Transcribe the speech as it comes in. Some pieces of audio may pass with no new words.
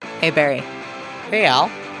Hey, Barry. Hey, Al.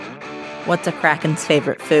 What's a Kraken's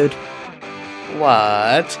favorite food?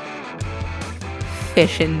 What?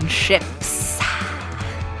 Fish and chips.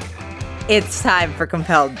 It's time for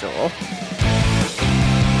Compelled Duel.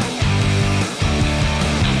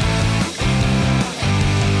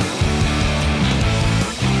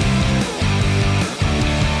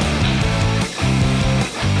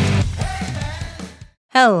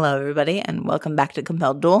 Hello, everybody, and welcome back to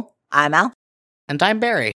Compelled Duel. I'm Al. And I'm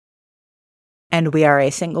Barry. And we are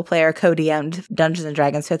a single-player, co-DM'd Dungeons &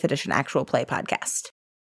 Dragons 5th Edition actual play podcast.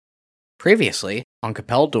 Previously on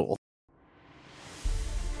Compelled Duel.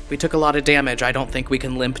 We took a lot of damage. I don't think we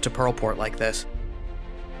can limp to Pearlport like this.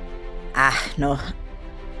 No.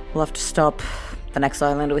 We'll have to stop the next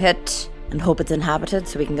island we hit and hope it's inhabited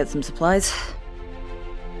so we can get some supplies.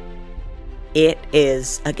 It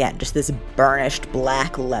is, again, just this burnished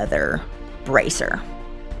black leather bracer.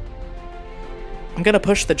 I'm gonna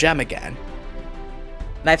push the gem again.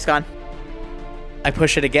 Knife's gone. I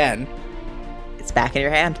push it again. It's back in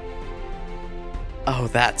your hand. Oh,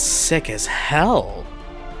 that's sick as hell.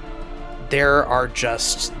 There are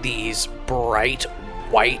just these bright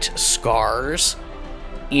white scars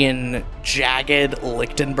in jagged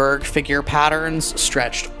Lichtenberg figure patterns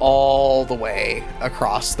stretched all the way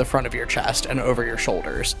across the front of your chest and over your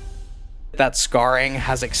shoulders. That scarring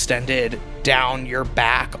has extended down your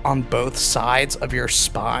back on both sides of your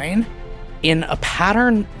spine in a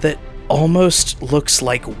pattern that almost looks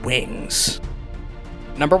like wings.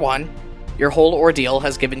 Number one, your whole ordeal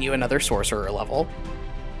has given you another sorcerer level.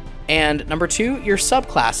 And number two, your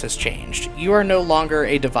subclass has changed. You are no longer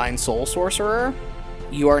a Divine Soul sorcerer.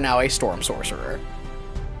 You are now a Storm sorcerer.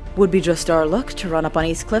 Would be just our luck to run up on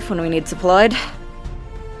East Cliff when we need supplied.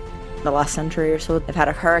 The last century or so, they've had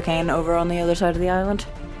a hurricane over on the other side of the island.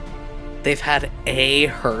 They've had a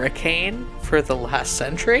hurricane for the last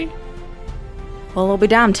century? Well, we'll be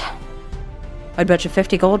damned. I'd bet you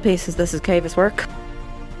 50 gold pieces this is Cavis work.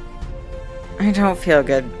 I don't feel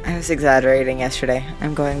good. I was exaggerating yesterday.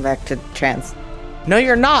 I'm going back to trance. No,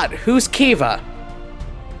 you're not. Who's Kiva?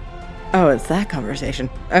 Oh, it's that conversation.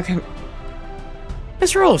 Okay.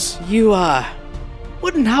 Miss Rose, you,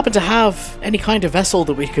 wouldn't happen to have any kind of vessel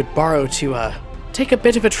that we could borrow to, take a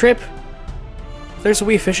bit of a trip? There's a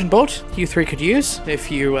wee fishing boat you three could use,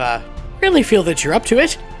 if you, really feel that you're up to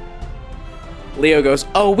it. Leo goes,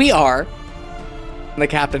 oh, we are. And the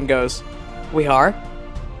captain goes, we are?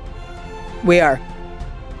 We are.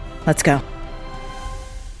 Let's go.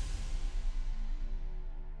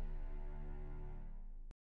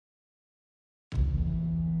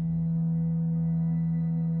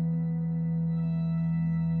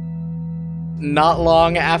 Not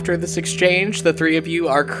long after this exchange, the three of you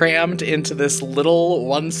are crammed into this little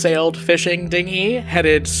one-sailed fishing dinghy,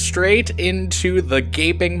 headed straight into the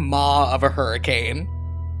gaping maw of a hurricane.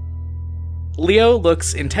 Leo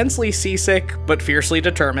looks intensely seasick, but fiercely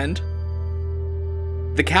determined.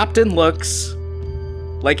 The captain looks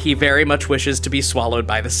like he very much wishes to be swallowed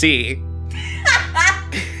by the sea.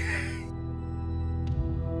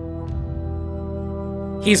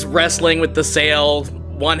 He's wrestling with the sail,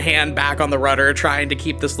 one hand back on the rudder, trying to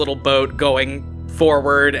keep this little boat going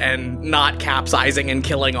forward and not capsizing and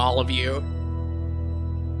killing all of you.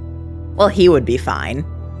 Well, he would be fine.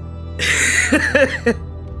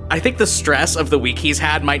 I think the stress of the week he's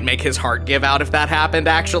had might make his heart give out if that happened,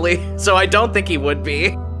 actually. So I don't think he would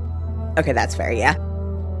be. Okay, that's fair, yeah.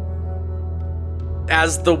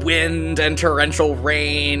 As the wind and torrential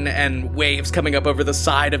rain and waves coming up over the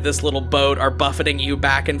side of this little boat are buffeting you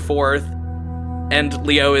back and forth, and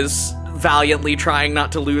Leo is valiantly trying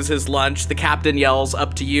not to lose his lunch, the captain yells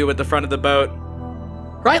up to you at the front of the boat,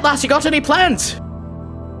 right, lass, you got any plans?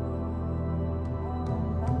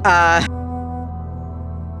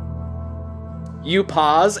 You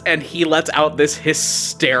pause, and he lets out this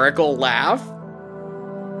hysterical laugh.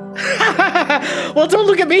 Well, don't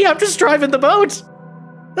look at me, I'm just driving the boat.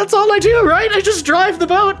 That's all I do, right? I just drive the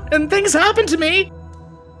boat, and things happen to me.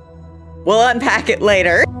 We'll unpack it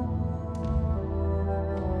later.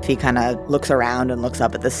 He kind of looks around and looks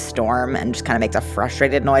up at the storm and just kind of makes a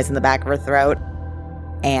frustrated noise in the back of her throat.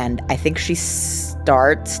 And I think she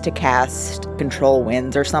starts to cast Control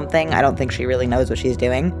Winds or something. I don't think she really knows what she's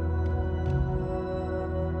doing.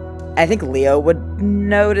 I think Leo would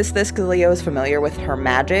notice this because Leo is familiar with her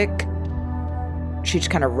magic. She just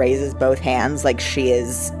kind of raises both hands like she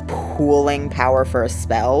is pooling power for a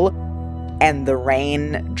spell. And the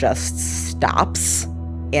rain just stops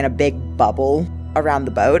in a big bubble around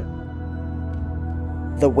the boat.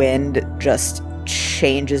 The wind just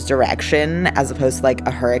changes direction as opposed to like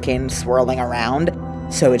a hurricane swirling around.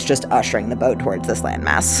 So it's just ushering the boat towards this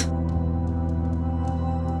landmass.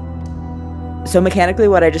 So mechanically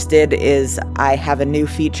what I just did is I have a new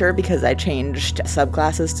feature because I changed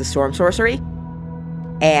subclasses to Storm Sorcery.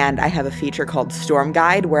 And I have a feature called Storm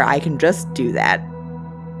Guide where I can just do that.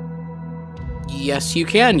 Yes, you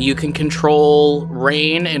can. You can control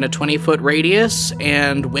rain in a 20-foot radius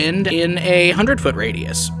and wind in a 100-foot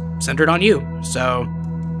radius, centered on you. So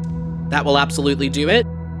that will absolutely do it.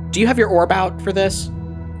 Do you have your orb out for this?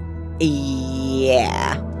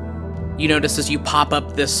 Yeah. You notice as you pop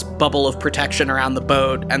up this bubble of protection around the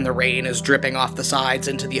boat and the rain is dripping off the sides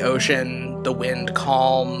into the ocean, the wind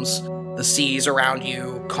calms, the seas around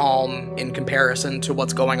you calm in comparison to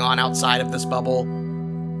what's going on outside of this bubble.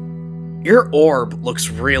 Your orb looks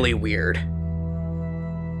really weird.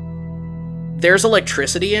 There's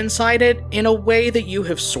electricity inside it in a way that you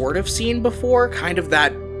have sort of seen before, kind of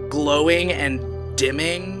that glowing and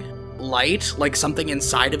dimming light, like something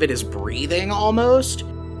inside of it is breathing almost.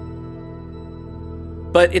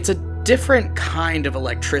 But it's a different kind of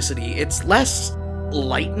electricity. It's less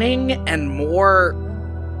lightning and more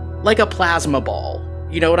like a plasma ball.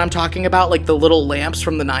 You know what I'm talking about? Like the little lamps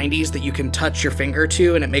from the 90s that you can touch your finger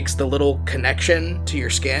to and it makes the little connection to your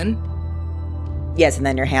skin. Yes, and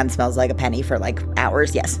then your hand smells like a penny for like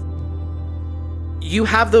hours, yes. You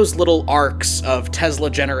have those little arcs of Tesla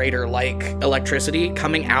generator-like electricity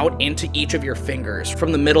coming out into each of your fingers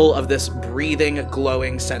from the middle of this breathing,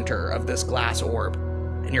 glowing center of this glass orb.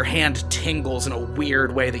 And your hand tingles in a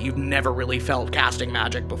weird way that you've never really felt casting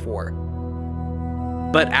magic before.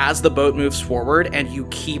 But as the boat moves forward and you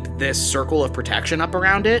keep this circle of protection up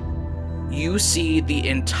around it, you see the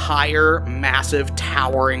entire massive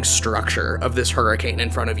towering structure of this hurricane in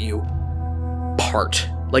front of you part,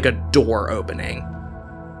 like a door opening.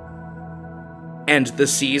 And the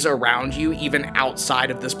seas around you, even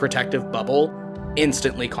outside of this protective bubble,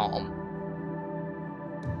 instantly calm.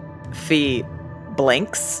 Fee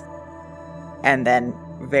blinks and then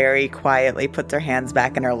very quietly puts her hands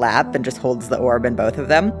back in her lap and just holds the orb in both of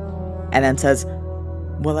them and then says,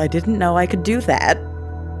 "Well, I didn't know I could do that."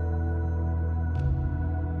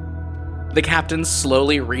 The captain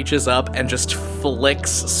slowly reaches up and just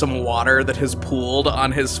flicks some water that has pooled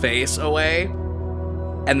on his face away,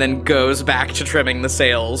 and then goes back to trimming the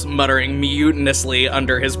sails, muttering mutinously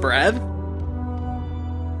under his breath.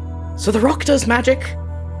 So the rock does magic,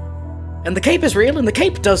 and the cape is real, and the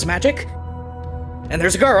cape does magic, and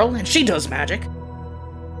there's a girl, and she does magic.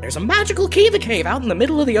 There's a magical Kiva cave out in the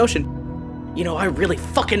middle of the ocean. You know, I really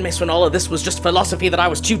fucking miss when all of this was just philosophy that I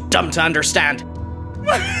was too dumb to understand.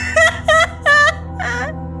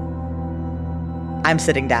 I'm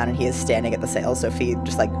sitting down and he is standing at the sail, so Fee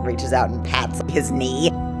just like reaches out and pats his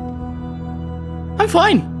knee. I'm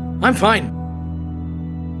fine.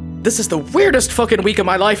 This is the weirdest fucking week of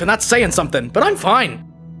my life, and that's saying something, but I'm fine.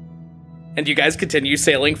 And you guys continue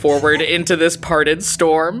sailing forward into this parted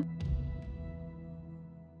storm.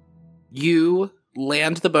 You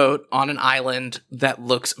land the boat on an island that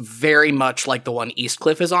looks very much like the one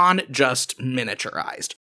Eastcliff is on, just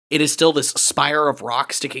miniaturized. It is still this spire of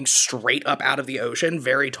rock sticking straight up out of the ocean,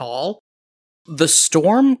 very tall. The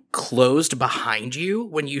storm closed behind you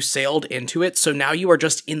when you sailed into it, so now you are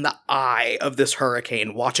just in the eye of this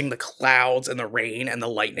hurricane, watching the clouds and the rain and the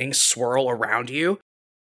lightning swirl around you.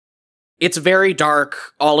 It's very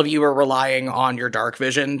dark. All of you are relying on your dark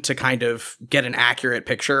vision to kind of get an accurate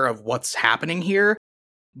picture of what's happening here.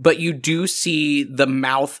 But you do see the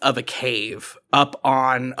mouth of a cave up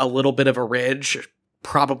on a little bit of a ridge,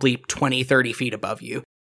 probably 20, 30 feet above you.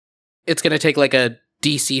 It's going to take like a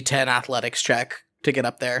DC 10 athletics check to get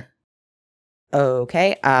up there.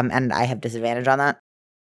 Okay, and I have disadvantage on that?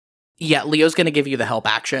 Yeah, Leo's going to give you the help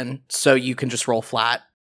action, so you can just roll flat.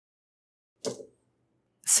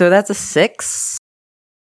 So that's a 6.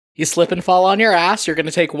 You slip and fall on your ass, you're going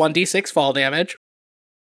to take 1d6 fall damage.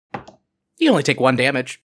 You only take 1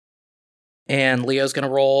 damage. And Leo's going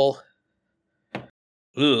to roll...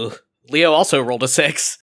 Ooh. Leo also rolled a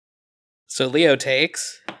 6. So Leo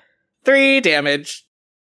takes 3 damage.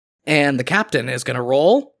 And the captain is going to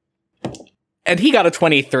roll. And he got a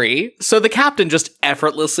 23. So the captain just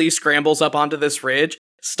effortlessly scrambles up onto this ridge,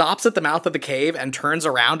 stops at the mouth of the cave, and turns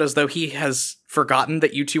around as though he has forgotten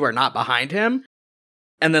that you two are not behind him.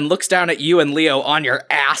 And then looks down at you and Leo on your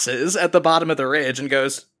asses at the bottom of the ridge and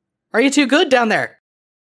goes, "Are you too good down there?"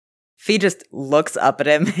 Fee just looks up at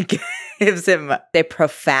him, gives him a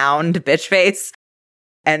profound bitch face,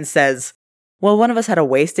 and says, "Well, one of us had a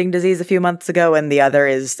wasting disease a few months ago, and the other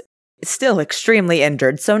is still extremely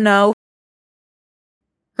injured, so no."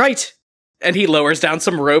 Right. And he lowers down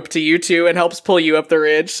some rope to you two and helps pull you up the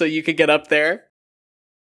ridge so you can get up there.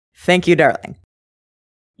 Thank you, darling.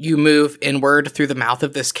 You move inward through the mouth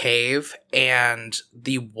of this cave, and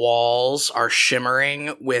the walls are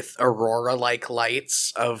shimmering with aurora-like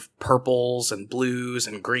lights of purples and blues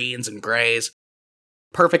and greens and grays.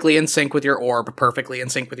 Perfectly in sync with your orb, perfectly in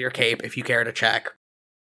sync with your cape, if you care to check.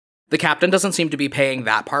 The captain doesn't seem to be paying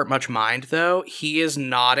that part much mind, though. He is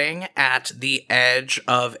nodding at the edge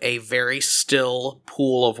of a very still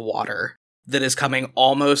pool of water that is coming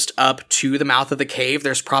almost up to the mouth of the cave.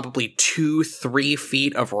 There's probably 2-3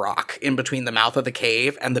 feet of rock in between the mouth of the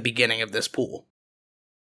cave and the beginning of this pool.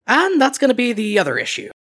 And that's going to be the other issue.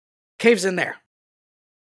 Cave's in there.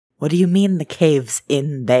 What do you mean the cave's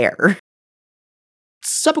in there?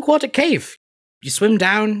 Subaquatic cave. You swim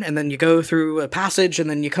down, and then you go through a passage, and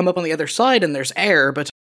then you come up on the other side, and there's air, but,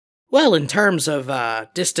 well, in terms of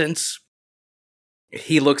distance...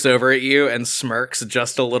 He looks over at you and smirks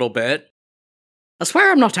just a little bit. I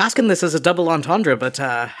swear I'm not asking this as a double entendre, but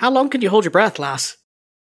how long can you hold your breath, lass?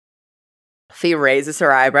 Fee raises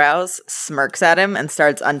her eyebrows, smirks at him, and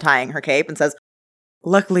starts untying her cape and says,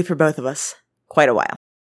 luckily for both of us, quite a while.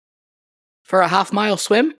 For a half-mile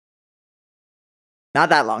swim? Not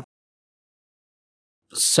that long.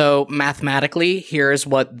 So, mathematically, here's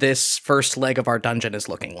what this first leg of our dungeon is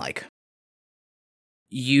looking like.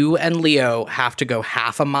 You and Leo have to go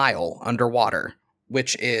half a mile underwater,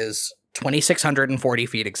 which is 2,640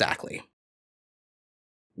 feet exactly.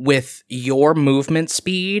 With your movement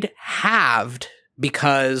speed halved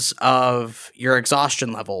because of your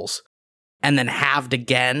exhaustion levels, and then halved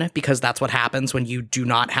again because that's what happens when you do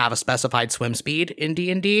not have a specified swim speed in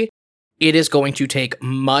D&D, it is going to take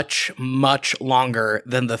much, much longer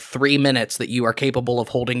than the 3 minutes that you are capable of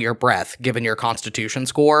holding your breath, given your constitution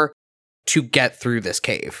score, to get through this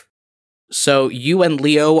cave. So you and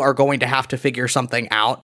Leo are going to have to figure something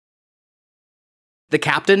out. The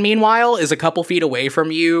captain, meanwhile, is a couple feet away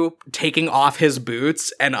from you, taking off his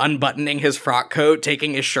boots and unbuttoning his frock coat,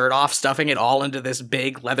 taking his shirt off, stuffing it all into this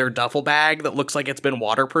big leather duffel bag that looks like it's been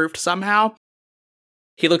waterproofed somehow.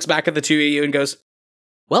 He looks back at the two of you and goes,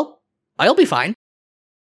 well, I'll be fine.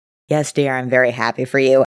 Yes, dear, I'm very happy for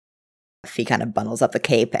you. Fee kind of bundles up the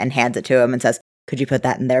cape and hands it to him and says, could you put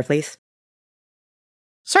that in there, please?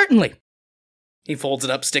 Certainly. He folds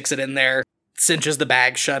it up, sticks it in there, cinches the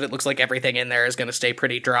bag shut. It looks like everything in there is going to stay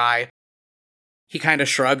pretty dry. He kind of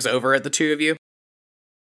shrugs over at the two of you.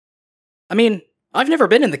 I mean, I've never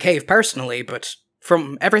been in the cave personally, but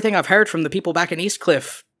from everything I've heard from the people back in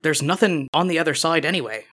Eastcliff, there's nothing on the other side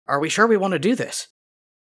anyway. Are we sure we want to do this?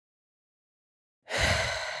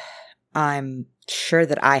 I'm sure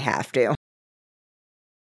that I have to,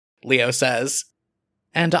 Leo says.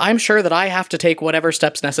 And I'm sure that I have to take whatever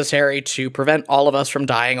steps necessary to prevent all of us from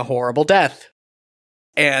dying a horrible death.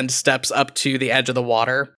 And steps up to the edge of the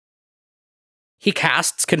water. He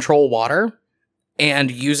casts Control Water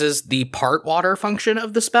and uses the part water function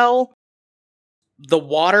of the spell. The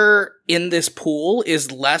water in this pool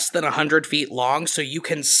is less than 100 feet long, so you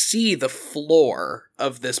can see the floor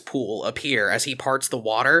of this pool appear as he parts the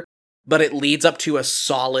water, but it leads up to a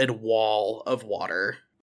solid wall of water.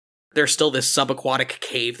 There's still this subaquatic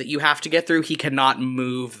cave that you have to get through. He cannot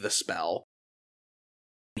move the spell.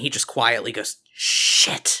 He just quietly goes,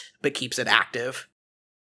 shit, but keeps it active.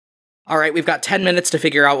 Alright, we've got 10 minutes to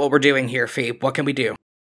figure out what we're doing here, Fee. What can we do?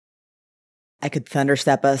 I could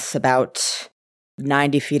thunderstep us about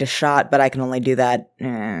 90 feet a shot, but I can only do that,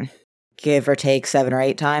 give or take 7 or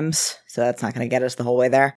 8 times, so that's not going to get us the whole way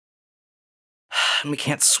there. We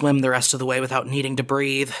can't swim the rest of the way without needing to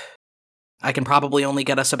breathe. I can probably only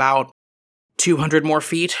get us about 200 more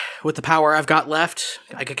feet with the power I've got left.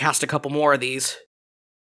 I could cast a couple more of these.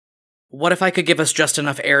 What if I could give us just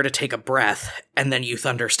enough air to take a breath, and then you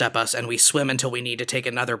thunderstep us and we swim until we need to take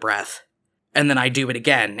another breath? And then I do it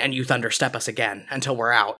again, and you thunderstep us again until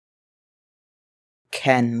we're out.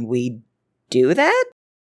 Can we do that?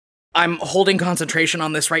 I'm holding concentration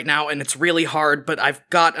on this right now, and it's really hard, but I've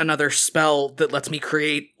got another spell that lets me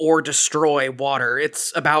create or destroy water.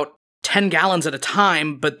 It's about 10 gallons at a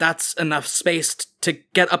time, but that's enough space to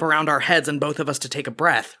get up around our heads and both of us to take a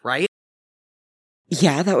breath, right?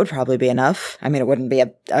 Yeah, that would probably be enough. I mean, it wouldn't be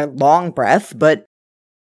a long breath, but...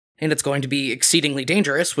 And it's going to be exceedingly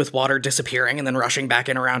dangerous with water disappearing and then rushing back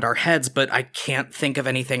in around our heads, but I can't think of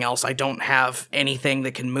anything else. I don't have anything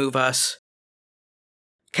that can move us.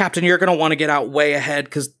 Captain, you're going to want to get out way ahead,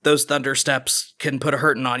 because those thundersteps can put a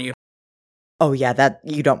hurting on you. Oh yeah, that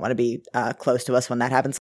you don't want to be close to us when that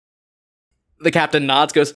happens. The captain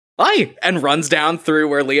nods, goes, aye, and runs down through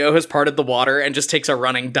where Leo has parted the water and just takes a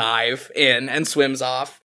running dive in and swims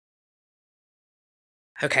off.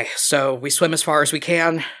 Okay, so we swim as far as we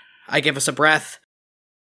can. I give us a breath.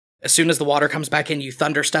 As soon as the water comes back in, you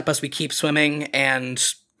thunderstep us, we keep swimming, and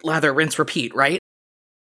lather, rinse, repeat, right?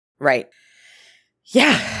 Right.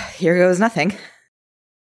 Yeah, here goes nothing.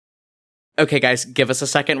 Okay, guys, give us a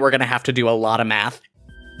second. We're going to have to do a lot of math.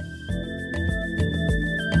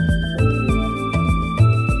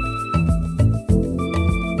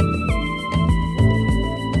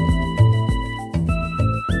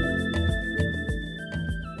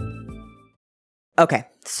 Okay,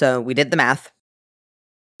 so we did the math.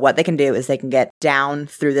 What they can do is they can get down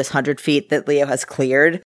through this 100 feet that Leo has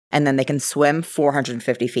cleared, and then they can swim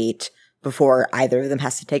 450 feet before either of them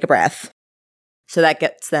has to take a breath. So that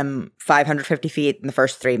gets them 550 feet in the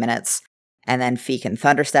first 3 minutes, and then Fee can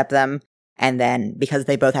thunderstep them, and then because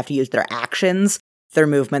they both have to use their actions, their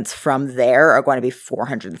movements from there are going to be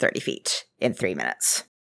 430 feet in 3 minutes.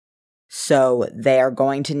 So they are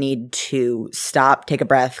going to need to stop, take a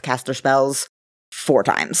breath, cast their spells 4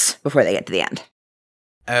 times before they get to the end.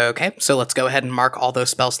 Okay, so let's go ahead and mark all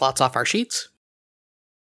those spell slots off our sheets.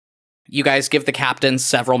 You guys give the captain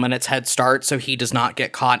several minutes head start so he does not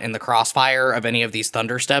get caught in the crossfire of any of these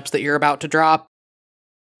thundersteps that you're about to drop.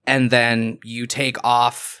 And then you take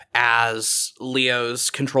off as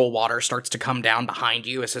Leo's control water starts to come down behind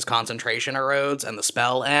you as his concentration erodes and the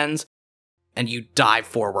spell ends, and you dive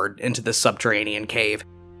forward into this subterranean cave.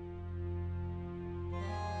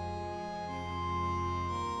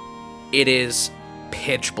 It is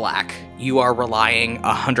pitch black. You are relying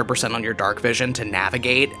 100% on your dark vision to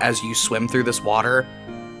navigate as you swim through this water,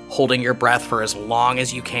 holding your breath for as long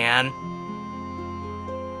as you can.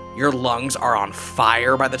 Your lungs are on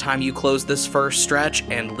fire by the time you close this first stretch,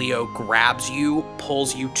 and Leo grabs you,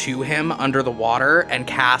 pulls you to him under the water, and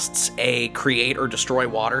casts a create or destroy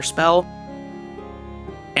water spell.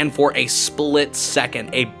 And for a split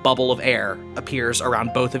second, a bubble of air appears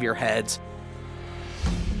around both of your heads.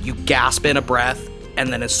 You gasp in a breath,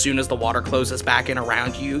 and then as soon as the water closes back in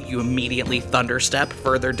around you, you immediately thunderstep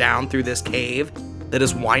further down through this cave that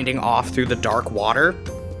is winding off through the dark water.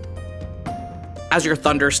 As your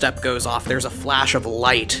thunderstep goes off, there's a flash of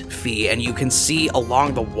light, Fee, and you can see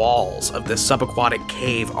along the walls of this subaquatic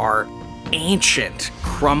cave are ancient,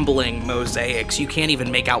 crumbling mosaics. You can't even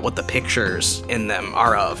make out what the pictures in them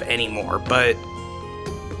are of anymore, but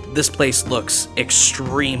this place looks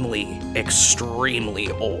extremely,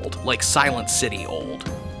 extremely old, like Silent City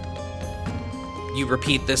old. You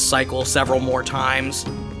repeat this cycle several more times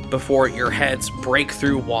before your heads break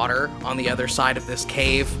through water on the other side of this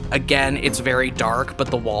cave. Again, it's very dark,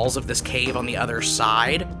 but the walls of this cave on the other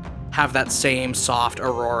side have that same soft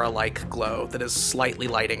aurora-like glow that is slightly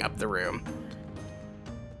lighting up the room.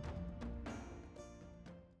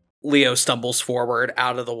 Leo stumbles forward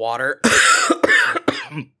out of the water.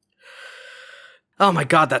 Oh my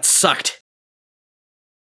god, that sucked.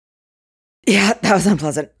 Yeah, that was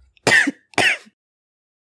unpleasant.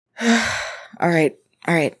 All right,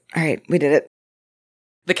 we did it.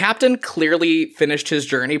 The captain clearly finished his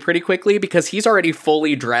journey pretty quickly because he's already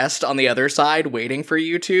fully dressed on the other side, waiting for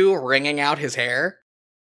you two, wringing out his hair.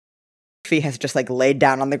 Fee has just laid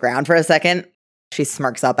down on the ground for a second. She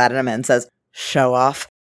smirks up at him and says, "Show off."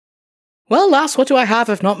 Well, lass, what do I have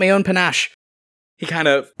if not my own panache? He kind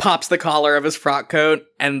of pops the collar of his frock coat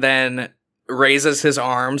and then raises his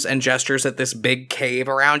arms and gestures at this big cave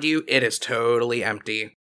around you. It is totally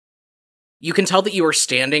empty. You can tell that you are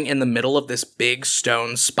standing in the middle of this big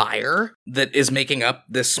stone spire that is making up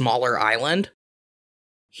this smaller island.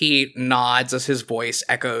 He nods as his voice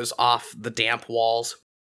echoes off the damp walls.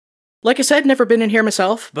 Like I said, never been in here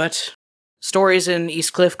myself, but stories in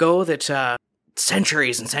East Cliff go that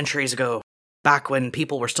centuries and centuries ago, back when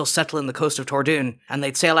people were still settling the coast of Tordoon, and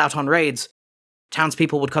they'd sail out on raids,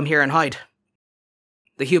 townspeople would come here and hide.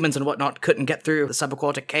 The humans and whatnot couldn't get through the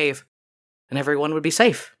subaquatic cave, and everyone would be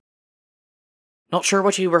safe. Not sure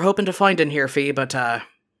what you were hoping to find in here, Fee, but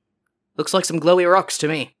looks like some glowy rocks to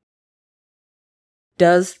me.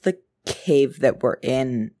 Does the cave that we're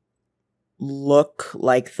in look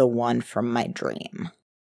like the one from my dream?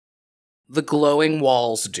 The glowing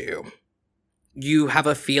walls do. You have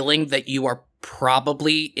a feeling that you are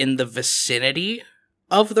probably in the vicinity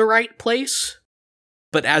of the right place,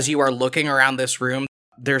 but as you are looking around this room,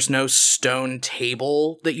 there's no stone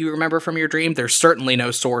table that you remember from your dream. There's certainly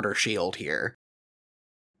no sword or shield here.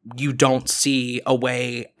 You don't see a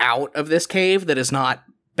way out of this cave that is not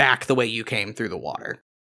back the way you came through the water.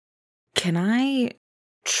 Can I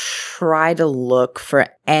try to look for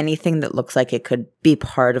anything that looks like it could be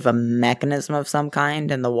part of a mechanism of some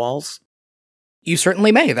kind in the walls? You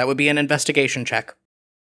certainly may. That would be an investigation check.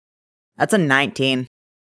 That's a 19.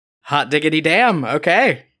 Hot diggity damn.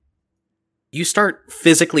 Okay. You start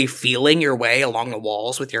physically feeling your way along the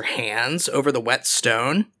walls with your hands over the wet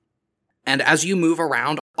stone. And as you move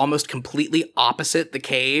around almost completely opposite the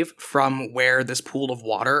cave from where this pool of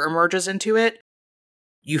water emerges into it,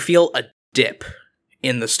 you feel a dip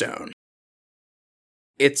in the stone.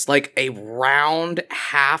 It's like a round,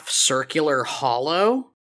 half-circular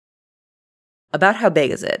hollow. About how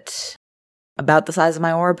big is it? About the size of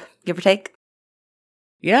my orb, give or take?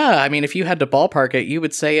 Yeah, I mean, if you had to ballpark it, you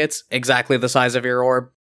would say it's exactly the size of your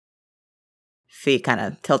orb. Fee kind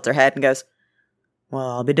of tilts her head and goes, well,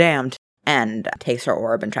 I'll be damned, and takes her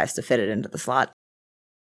orb and tries to fit it into the slot.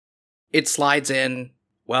 It slides in,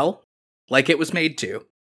 well, like it was made to.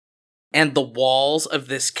 And the walls of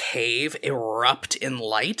this cave erupt in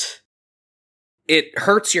light. It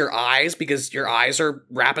hurts your eyes because your eyes are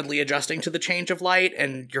rapidly adjusting to the change of light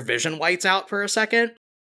and your vision whites out for a second.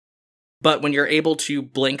 But when you're able to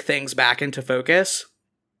blink things back into focus,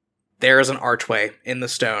 there is an archway in the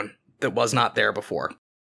stone that was not there before.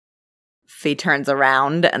 Fee turns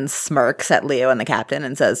around and smirks at Leo and the captain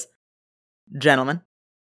and says, gentlemen.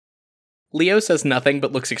 Leo says nothing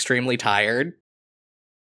but looks extremely tired.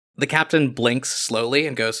 The captain blinks slowly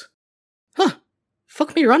and goes, huh,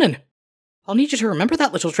 fuck me running. I'll need you to remember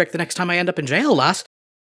that little trick the next time I end up in jail, lass.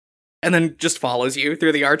 And then just follows you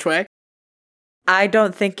through the archway. I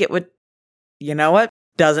don't think it would... You know what?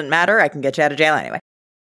 Doesn't matter. I can get you out of jail anyway.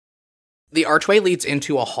 The archway leads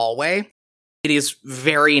into a hallway. It is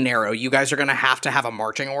very narrow. You guys are going to have a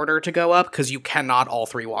marching order to go up because you cannot all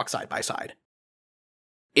three walk side by side.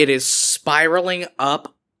 It is spiraling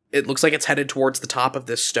up. It looks like it's headed towards the top of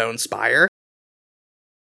this stone spire.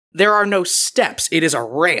 There are no steps. It is a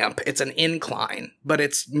ramp. It's an incline, but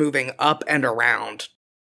it's moving up and around.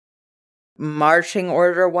 Marching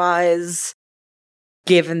order-wise,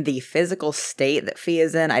 given the physical state that Fee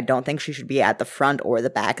is in, I don't think she should be at the front or the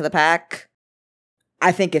back of the pack.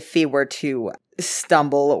 I think if Fee were to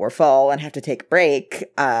stumble or fall and have to take a break,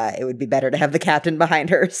 it would be better to have the captain behind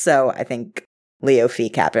her. So I think Leo, Fee,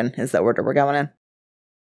 captain is the order we're going in.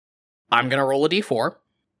 I'm going to roll a d4.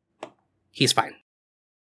 He's fine.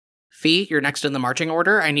 Fee, you're next in the marching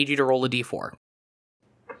order. I need you to roll a d4.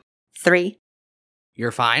 3.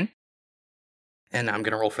 You're fine. And I'm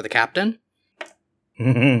going to roll for the captain.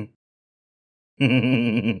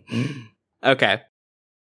 Okay.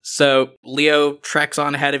 So Leo treks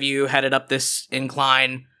on ahead of you, headed up this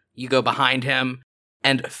incline. You go behind him.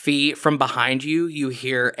 And Fee, from behind you, you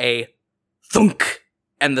hear a thunk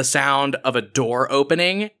and the sound of a door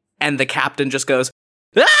opening. And the captain just goes,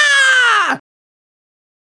 ah!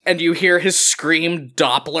 And you hear his scream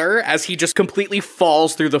Doppler as he just completely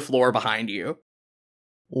falls through the floor behind you.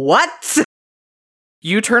 What?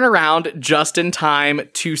 You turn around just in time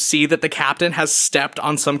to see that the captain has stepped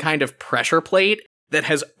on some kind of pressure plate that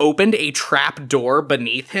has opened a trap door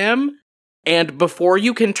beneath him. And before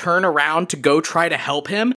you can turn around to go try to help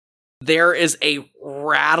him, there is a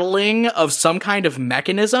rattling of some kind of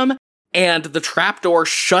mechanism, and the trapdoor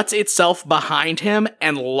shuts itself behind him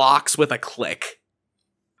and locks with a click.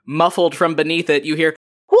 Muffled from beneath it, you hear,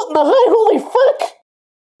 "What the holy fuck?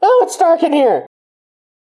 Oh, it's dark in here."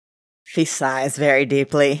 She sighs very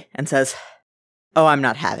deeply and says, oh, I'm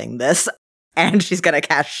not having this. And she's going to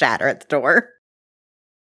cast Shatter at the door.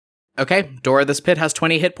 Okay, door of this pit has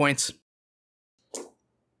 20 hit points.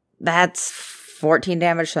 That's 14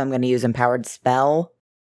 damage, so I'm going to use Empowered Spell.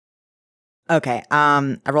 Okay,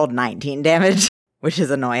 I rolled 19 damage, which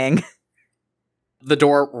is annoying. The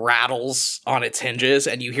door rattles on its hinges,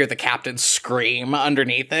 and you hear the captain scream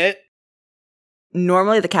underneath it.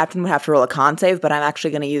 Normally, the captain would have to roll a con save, but I'm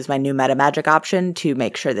actually going to use my new meta magic option to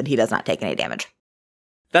make sure that he does not take any damage.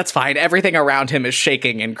 That's fine. Everything around him is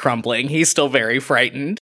shaking and crumbling. He's still very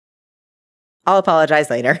frightened. I'll apologize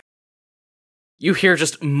later. You hear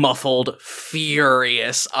just muffled,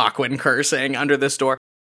 furious Aquan cursing under this door.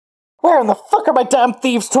 Where in the fuck are my damn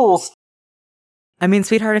thieves' tools? I mean,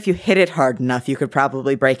 sweetheart, if you hit it hard enough, you could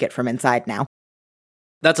probably break it from inside now.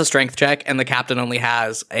 That's a strength check, and the captain only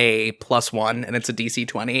has a +1, and it's a DC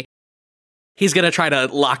 20. He's gonna try to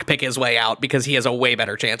lockpick his way out, because he has a way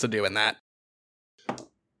better chance of doing that.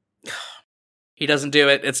 He doesn't do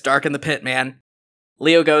it. It's dark in the pit, man.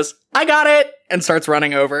 Leo goes, I got it! And starts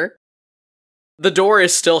running over. The door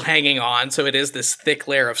is still hanging on, so it is this thick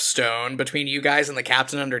layer of stone between you guys and the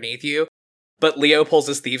captain underneath you. But Leo pulls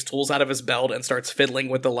his thieves' tools out of his belt and starts fiddling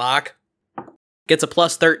with the lock. Gets a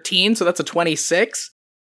 +13, so that's a 26.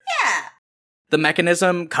 Yeah! The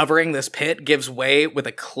mechanism covering this pit gives way with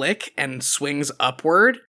a click and swings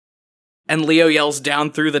upward. And Leo yells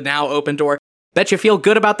down through the now open door, Bet you feel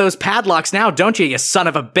good about those padlocks now, don't you son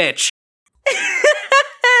of a bitch?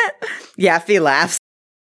 Yeah, Fee laughs.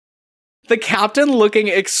 The captain, looking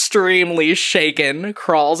extremely shaken,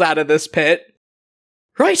 crawls out of this pit.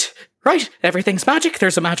 Right. Everything's magic.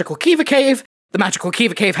 There's a magical Kiva cave. The magical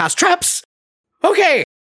Kiva cave has traps. Okay.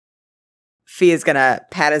 Fee is gonna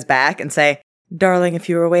pat his back and say, darling, if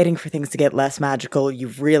you were waiting for things to get less magical, you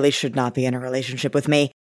really should not be in a relationship with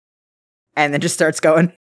me. And then just starts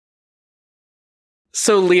going.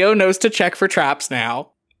 So Leo knows to check for traps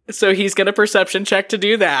now. So he's gonna perception check to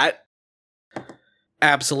do that.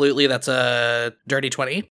 Absolutely, that's a dirty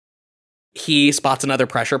 20. He spots another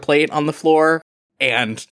pressure plate on the floor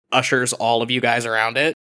and ushers all of you guys around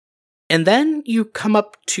it. And then you come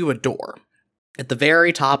up to a door at the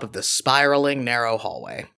very top of this spiraling, narrow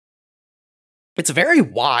hallway. It's a very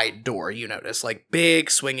wide door, you notice, like big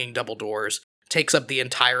swinging double doors, takes up the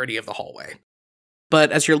entirety of the hallway.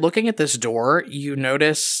 But as you're looking at this door, you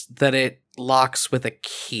notice that it locks with a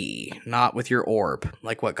key, not with your orb,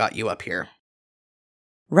 like what got you up here.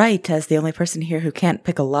 Right, as the only person here who can't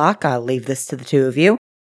pick a lock, I'll leave this to the two of you.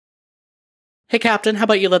 Hey, Captain, how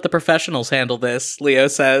about you let the professionals handle this, Leo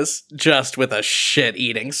says, just with a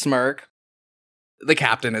shit-eating smirk. The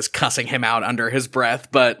captain is cussing him out under his breath,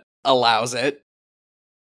 but allows it.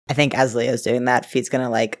 I think as Leo's doing that, Fee's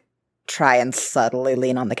gonna, try and subtly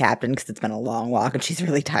lean on the captain because it's been a long walk and she's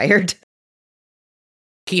really tired.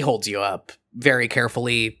 He holds you up very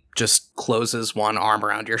carefully, just closes one arm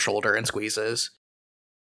around your shoulder and squeezes.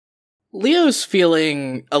 Leo's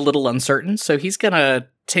feeling a little uncertain, so he's gonna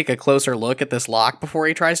take a closer look at this lock before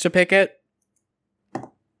he tries to pick it.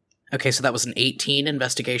 Okay, so that was an 18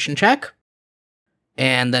 investigation check.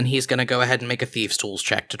 And then he's gonna go ahead and make a Thieves' Tools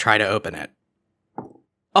check to try to open it.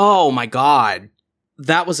 Oh my god.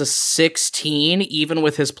 That was a 16, even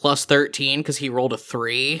with his plus 13, because he rolled a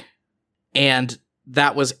 3. And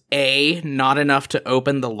that was A, not enough to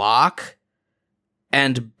open the lock,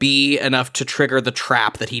 and B, enough to trigger the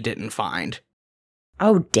trap that he didn't find.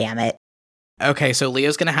 Oh, damn it. Okay, so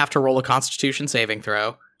Leo's gonna have to roll a Constitution saving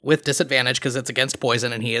throw, with disadvantage because it's against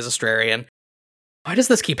poison and he is Astrarian. Why does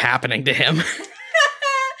this keep happening to him?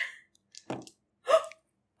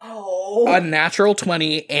 Oh. A natural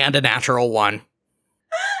 20 and a natural 1.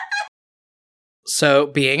 So,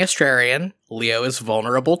 being Astrarian, Leo is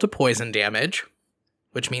vulnerable to poison damage,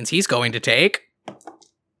 which means he's going to take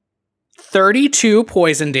 32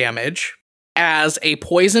 poison damage as a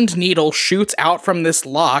poisoned needle shoots out from this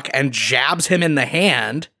lock and jabs him in the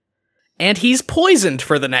hand, and he's poisoned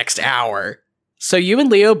for the next hour. So you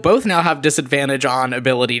and Leo both now have disadvantage on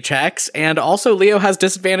ability checks, and also Leo has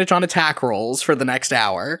disadvantage on attack rolls for the next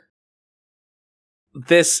hour.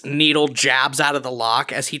 This needle jabs out of the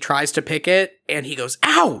lock as he tries to pick it, and he goes,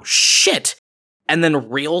 ow, shit! And then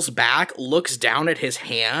reels back, looks down at his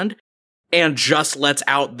hand, and just lets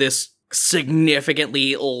out this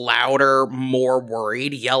significantly louder, more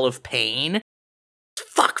worried yell of pain.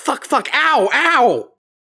 Fuck, ow, ow!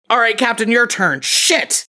 Alright, Captain, your turn.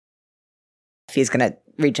 Shit! He's gonna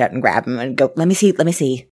reach out and grab him and go, let me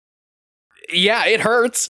see. Yeah, it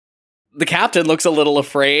hurts. The captain looks a little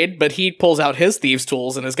afraid, but he pulls out his Thieves'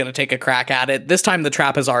 Tools and is going to take a crack at it. This time the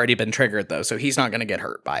trap has already been triggered, though, so he's not going to get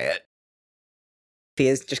hurt by it. He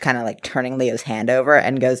is just kind of turning Leo's hand over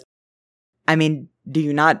and goes, I mean, do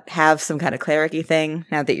you not have some kind of cleric-y thing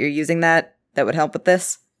now that you're using that would help with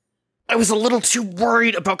this? I was a little too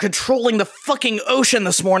worried about controlling the fucking ocean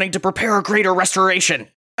this morning to prepare a greater restoration.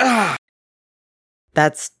 Ugh.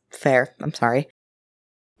 That's fair. I'm sorry.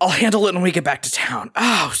 I'll handle it when we get back to town.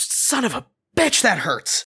 Oh, son of a bitch, that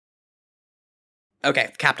hurts.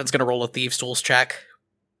 Okay, Captain's gonna roll a Thieves' Tools check.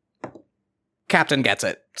 Captain gets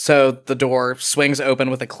it. So the door swings open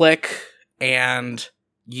with a click, and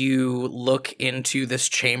you look into this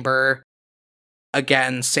chamber.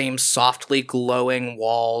 Again, same softly glowing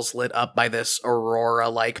walls lit up by this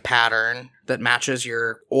aurora-like pattern that matches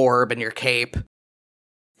your orb and your cape.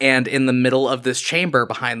 And in the middle of this chamber,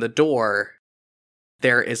 behind the door,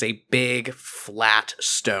 there is a big, flat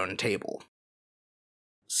stone table.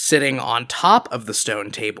 Sitting on top of the stone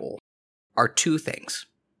table are two things.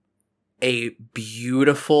 A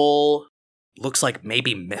beautiful, looks like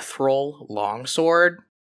maybe mithril longsword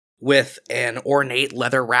with an ornate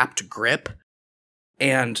leather-wrapped grip.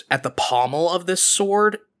 And at the pommel of this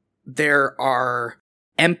sword, there are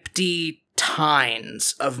empty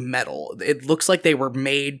tines of metal. It looks like they were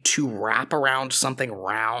made to wrap around something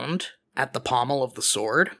round at the pommel of the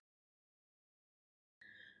sword.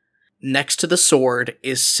 Next to the sword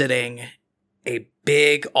is sitting a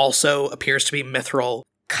big, also appears to be mithril,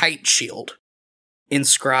 kite shield,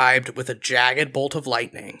 inscribed with a jagged bolt of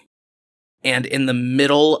lightning. And in the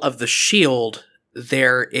middle of the shield,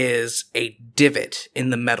 there is a divot in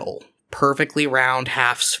the metal perfectly round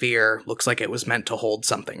half sphere. Looks like it was meant to hold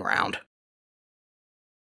something round.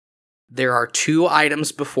 There are 2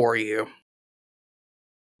 items before you.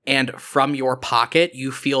 And from your pocket,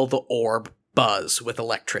 you feel the orb buzz with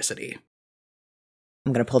electricity.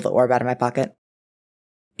 I'm going to pull the orb out of my pocket.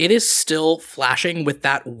 It is still flashing with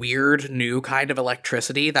that weird new kind of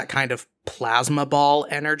electricity, that kind of plasma ball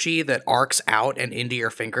energy that arcs out and into your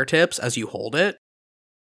fingertips as you hold it.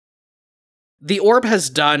 The orb has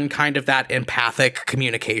done kind of that empathic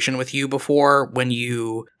communication with you before when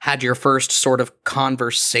you had your first sort of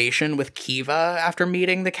conversation with Kiva after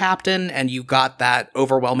meeting the captain, and you got that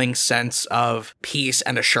overwhelming sense of peace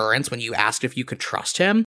and assurance when you asked if you could trust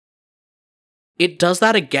him. It does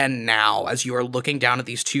that again now as you are looking down at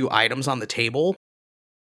these 2 items on the table.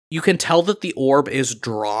 You can tell that the orb is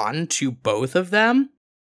drawn to both of them,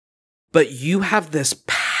 but you have this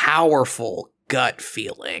powerful gut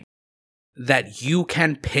feeling that you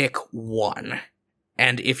can pick one.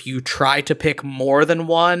 And if you try to pick more than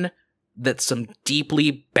one, that some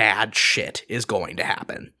deeply bad shit is going to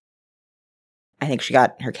happen. I think she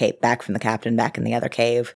got her cape back from the captain back in the other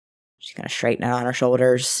cave. She's going to straighten it on her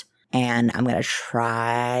shoulders. And I'm going to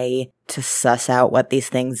try to suss out what these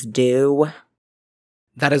things do.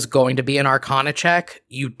 That is going to be an Arcana check.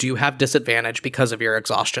 You do have disadvantage because of your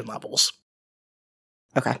exhaustion levels.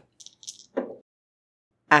 Okay.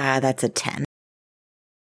 That's a 10.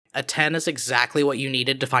 A 10 is exactly what you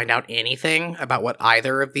needed to find out anything about what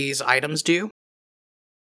either of these items do.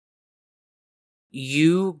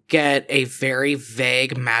 You get a very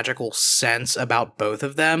vague magical sense about both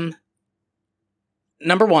of them.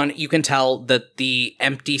 Number 1, you can tell that the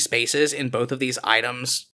empty spaces in both of these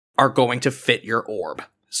items are going to fit your orb.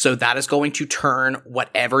 So that is going to turn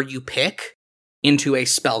whatever you pick into a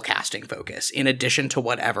spellcasting focus, in addition to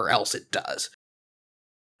whatever else it does.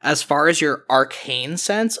 As far as your arcane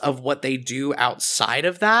sense of what they do outside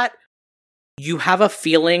of that, you have a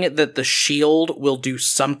feeling that the shield will do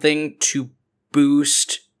something to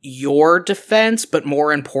boost your defense, but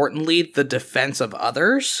more importantly, the defense of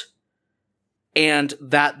others. And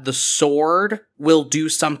that the sword will do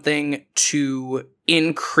something to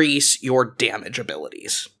increase your damage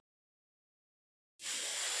abilities.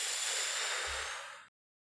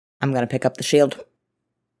 I'm going to pick up the shield.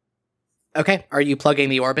 Okay, are you plugging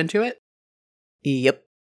the orb into it? Yep.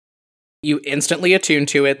 You instantly attune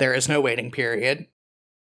to it, there is no waiting period.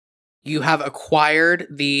 You have acquired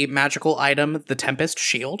the magical item, the Tempest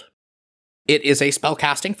Shield. It is a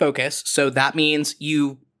spellcasting focus, so that means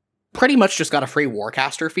you pretty much just got a free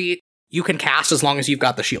Warcaster feat. You can cast as long as you've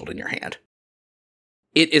got the shield in your hand.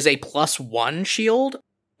 It is a +1 shield,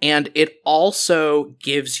 and it also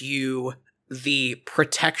gives you the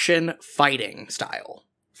protection fighting style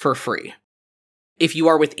for free. If you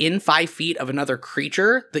are within 5 feet of another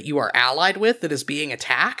creature that you are allied with that is being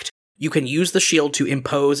attacked, you can use the shield to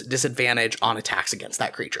impose disadvantage on attacks against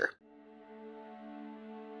that creature.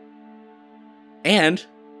 And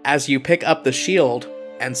as you pick up the shield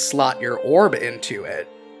and slot your orb into it,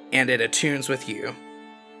 and it attunes with you,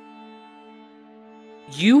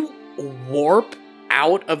 you warp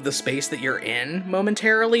out of the space that you're in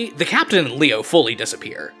momentarily. The captain and Leo fully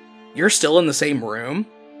disappear. You're still in the same room,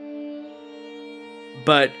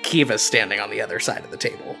 but Kiva's standing on the other side of the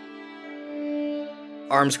table.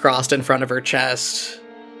 Arms crossed in front of her chest,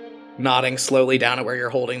 nodding slowly down at where you're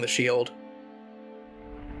holding the shield.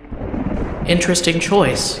 Interesting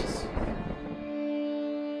choice.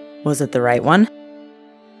 Was it the right one?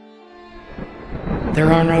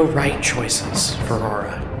 There are no right choices for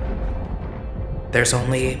Aura. There's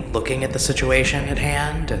only looking at the situation at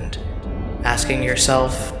hand and asking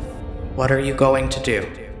yourself, what are you going to do?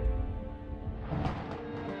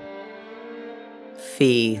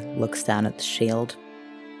 Fee looks down at the shield,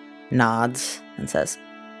 nods, and says,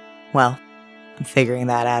 well, I'm figuring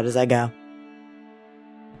that out as I go.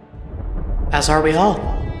 As are we all.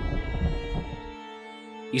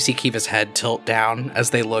 You see Kiva's head tilt down as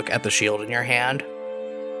they look at the shield in your hand,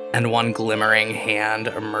 and one glimmering hand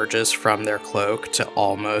emerges from their cloak to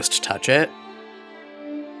almost touch it,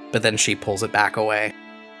 but then she pulls it back away.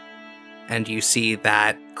 And you see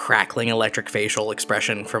that crackling electric facial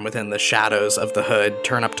expression from within the shadows of the hood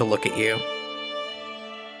turn up to look at you.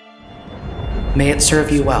 May it serve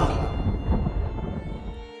you well.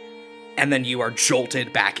 And then you are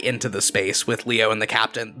jolted back into the space with Leo and the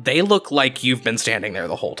captain. They look like you've been standing there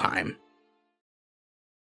the whole time.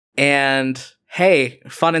 And hey,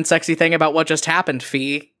 fun and sexy thing about what just happened,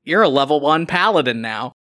 Fee. You're a level 1 paladin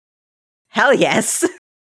now. Hell yes!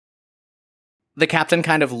 The captain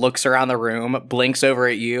kind of looks around the room, blinks over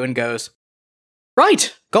at you, and goes,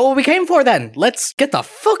 right, Go what we came for then. Let's get the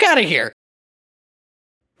fuck out of here.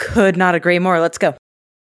 Could not agree more. Let's go.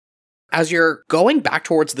 As you're going back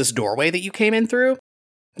towards this doorway that you came in through,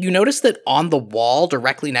 you notice that on the wall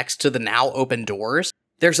directly next to the now open doors,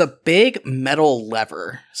 there's a big metal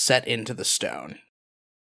lever set into the stone.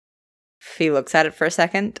 Fee looks at it for a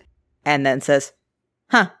second and then says,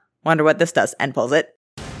 wonder what this does, and pulls it.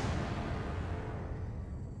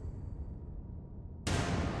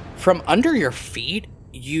 From under your feet,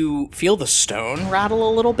 you feel the stone rattle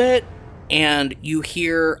a little bit, and you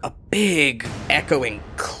hear a big echoing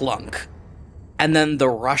clunk. And then the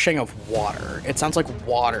rushing of water. It sounds like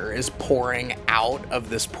water is pouring out of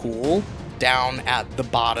this pool down at the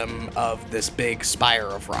bottom of this big spire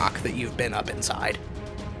of rock that you've been up inside.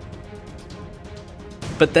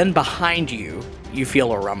 But then behind you, you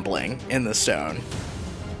feel a rumbling in the stone.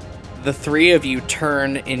 The three of you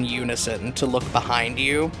turn in unison to look behind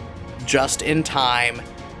you, just in time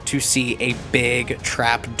to see a big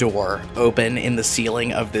trap door open in the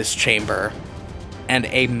ceiling of this chamber, and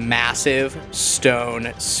a massive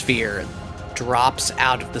stone sphere drops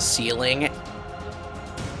out of the ceiling.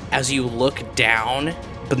 As you look down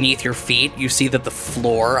beneath your feet, you see that the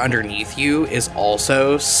floor underneath you is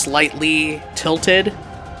also slightly tilted,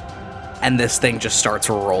 and this thing just starts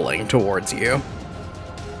rolling towards you.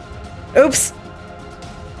 Oops!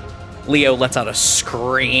 Leo lets out a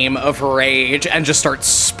scream of rage and just starts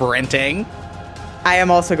sprinting. I am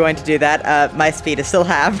also going to do that. My speed is still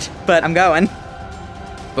halved, but I'm going.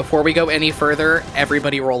 Before we go any further,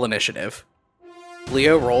 everybody roll initiative.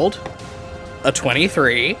 Leo rolled a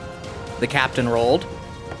 23. The captain rolled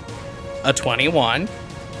a 21.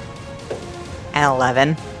 An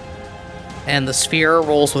 11. And the sphere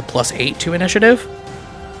rolls with +8 to initiative.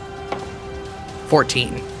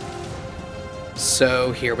 14.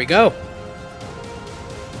 So here we go.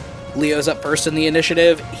 Leo's up first in the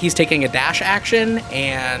initiative. He's taking a dash action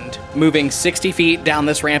and moving 60 feet down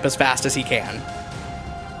this ramp as fast as he can.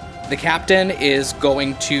 The captain is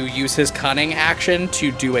going to use his cunning action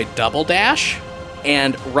to do a double dash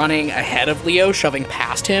and running ahead of Leo, shoving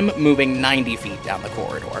past him, moving 90 feet down the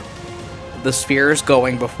corridor. The sphere's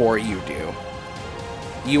going before you do.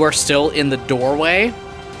 You are still in the doorway.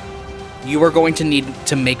 You are going to need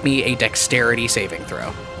to make me a dexterity saving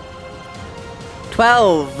throw.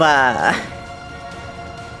 12.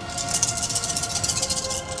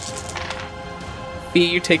 Fee,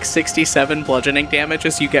 you take 67 bludgeoning damage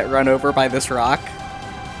as you get run over by this rock.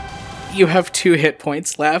 You have 2 hit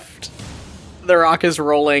points left. The rock is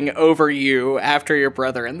rolling over you after your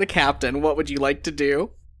brother and the captain. What would you like to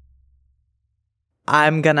do?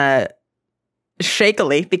 I'm gonna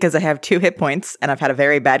shakily, because I have 2 hit points and I've had a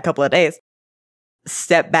very bad couple of days,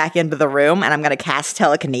 step back into the room and I'm gonna cast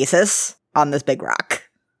telekinesis on this big rock.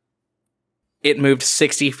 It moved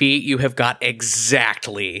 60 feet. You have got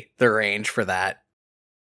exactly the range for that.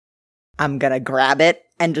 I'm gonna grab it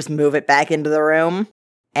and just move it back into the room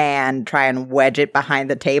and try and wedge it behind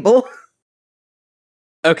the table.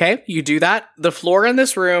 Okay, you do that. The floor in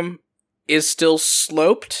this room is still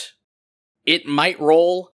sloped. It might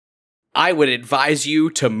roll. I would advise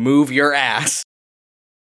you to move your ass.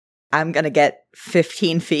 I'm gonna get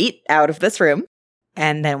 15 feet out of this room.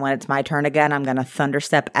 And then when it's my turn again, I'm gonna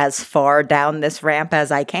thunderstep as far down this ramp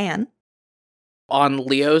as I can. On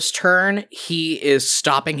Leo's turn, he is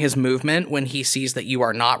stopping his movement when he sees that you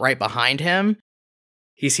are not right behind him.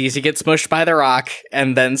 He sees he gets smushed by the rock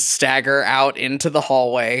and then stagger out into the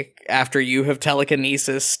hallway after you have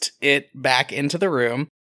telekinesised it back into the room.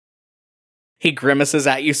 He grimaces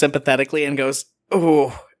at you sympathetically and goes,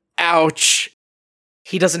 "Ooh, ouch."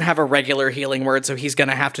 He doesn't have a regular healing word, so he's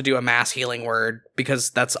gonna have to do a mass healing word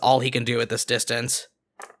because that's all he can do at this distance.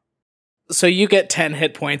 So you get 10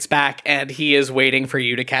 hit points back, and he is waiting for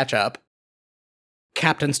you to catch up.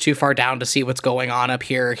 Captain's too far down to see what's going on up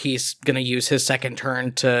here. He's going to use his second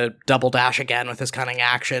turn to double dash again with his cunning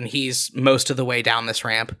action. He's most of the way down this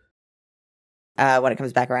ramp. When it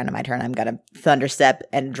comes back around to my turn, I'm going to thunderstep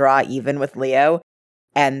and draw even with Leo,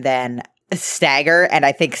 and then stagger and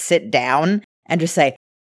I think sit down and just say,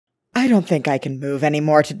 I don't think I can move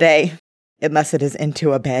anymore today, unless it is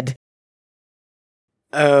into a bed.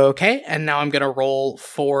 Okay, and now I'm going to roll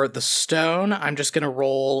for the stone. I'm just going to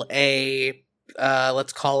roll a,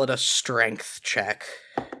 let's call it a strength check.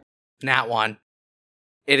 Nat 1.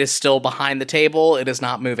 It is still behind the table. It is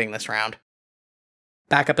not moving this round.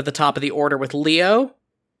 Back up at the top of the order with Leo.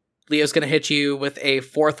 Leo's going to hit you with a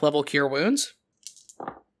 4th level Cure Wounds.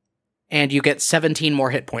 And you get 17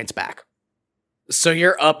 more hit points back. So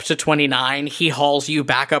you're up to 29. He hauls you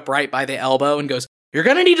back up right by the elbow and goes, "You're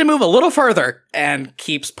going to need to move a little further," and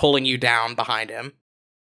keeps pulling you down behind him.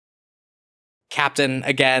 Captain,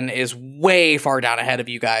 again, is way far down ahead of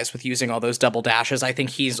you guys with using all those double dashes. I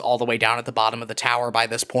think he's all the way down at the bottom of the tower by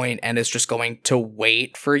this point and is just going to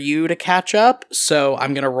wait for you to catch up. So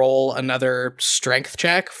I'm going to roll another strength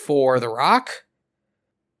check for the rock.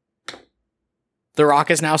 The rock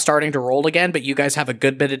is now starting to roll again, but you guys have a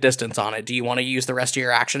good bit of distance on it. Do you want to use the rest of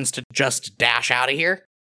your actions to just dash out of here?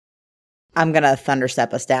 I'm going to thunder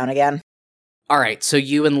step us down again. All right, so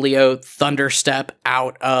you and Leo thunderstep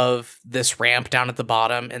out of this ramp down at the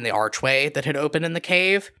bottom in the archway that had opened in the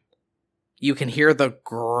cave. You can hear the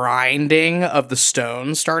grinding of the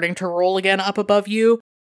stone starting to roll again up above you.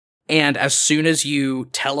 And as soon as you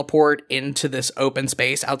teleport into this open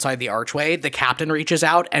space outside the archway, the captain reaches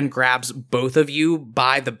out and grabs both of you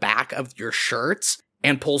by the back of your shirts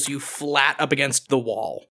and pulls you flat up against the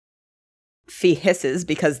wall. Fee hisses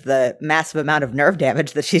because the massive amount of nerve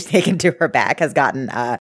damage that she's taken to her back has gotten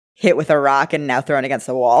hit with a rock and now thrown against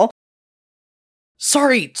the wall.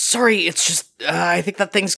 Sorry, it's just, I think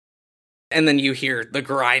that thing's... And then you hear the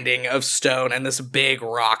grinding of stone and this big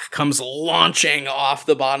rock comes launching off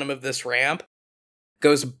the bottom of this ramp,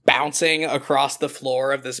 goes bouncing across the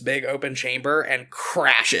floor of this big open chamber and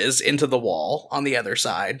crashes into the wall on the other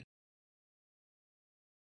side.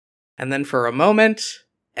 And then for a moment...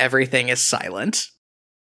 everything is silent.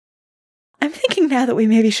 I'm thinking now that we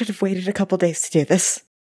maybe should have waited a couple days to do this.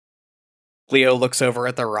 Leo looks over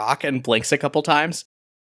at the rock and blinks a couple times.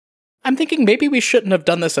 I'm thinking maybe we shouldn't have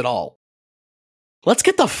done this at all. Let's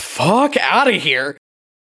get the fuck out of here!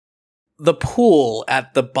 The pool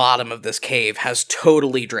at the bottom of this cave has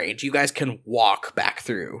totally drained. You guys can walk back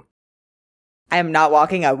through. I am not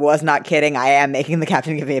walking. I was not kidding. I am making the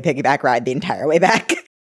captain give me a piggyback ride the entire way back.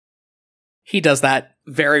 He does that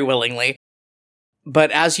very willingly.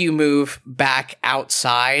 But as you move back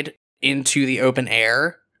outside into the open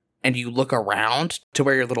air, and you look around to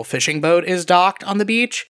where your little fishing boat is docked on the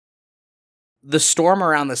beach, the storm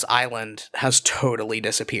around this island has totally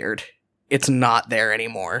disappeared. It's not there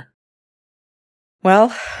anymore.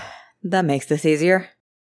 Well, that makes this easier.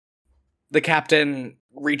 The captain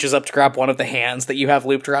reaches up to grab one of the hands that you have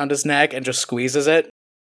looped around his neck and just squeezes it.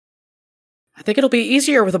 I think it'll be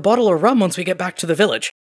easier with a bottle of rum once we get back to the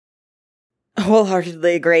village.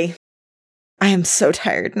 Wholeheartedly agree. I am so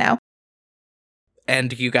tired now.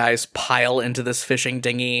 And you guys pile into this fishing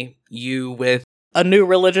dinghy, you with a new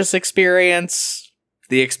religious experience,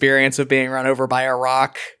 the experience of being run over by a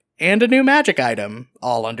rock, and a new magic item,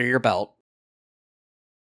 all under your belt.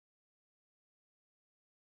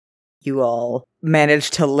 You all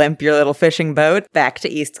managed to limp your little fishing boat back to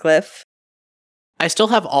Eastcliff. I still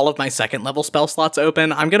have all of my second level spell slots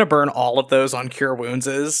open. I'm going to burn all of those on Cure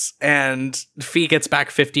Wounds, and Fee gets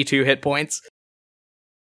back 52 hit points.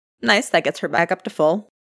 Nice, that gets her back up to full.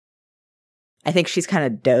 I think she's kind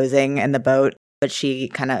of dozing in the boat, but she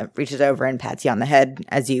kind of reaches over and pats you on the head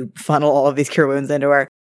as you funnel all of these Cure Wounds into her.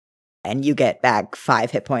 And you get back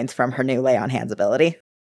 5 hit points from her new Lay on Hands ability.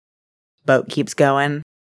 Boat keeps going.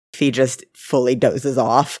 Fee just fully dozes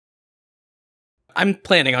off. I'm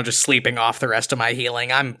planning on just sleeping off the rest of my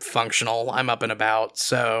healing. I'm functional. I'm up and about.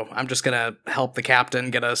 So I'm just going to help the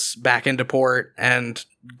captain get us back into port and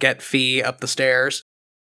get Fee up the stairs.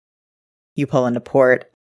 You pull into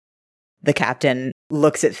port. The captain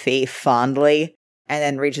looks at Fee fondly and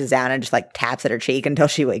then reaches down and just taps at her cheek until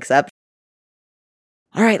she wakes up.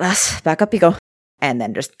 All right, lass, back up you go. And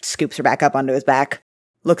then just scoops her back up onto his back,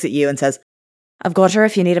 looks at you and says, I've got her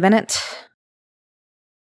if you need a minute.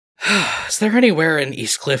 Is there anywhere in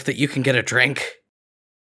Eastcliff that you can get a drink?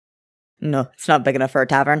 No, it's not big enough for a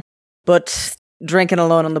tavern. But drinking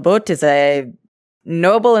alone on the boat is a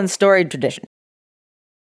noble and storied tradition.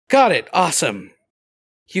 Got it. Awesome.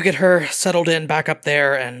 You get her settled in back up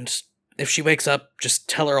there, and if she wakes up, just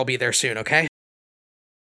tell her I'll be there soon, okay?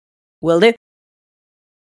 Will do.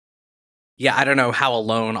 Yeah, I don't know how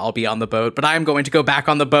alone I'll be on the boat, but I'm going to go back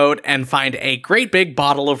on the boat and find a great big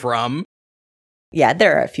bottle of rum. Yeah,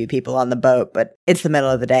 there are a few people on the boat, but it's the middle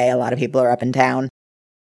of the day. A lot of people are up in town.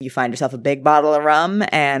 You find yourself a big bottle of rum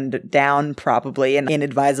and down probably an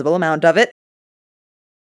inadvisable amount of it.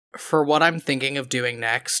 For what I'm thinking of doing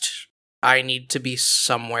next, I need to be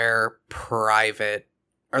somewhere private.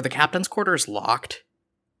 Are the captain's quarters locked?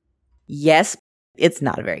 Yes, it's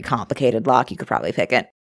not a very complicated lock. You could probably pick it.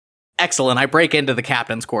 Excellent. I break into the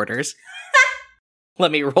captain's quarters.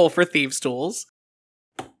 Let me roll for thieves' tools.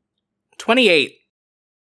 28.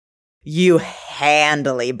 You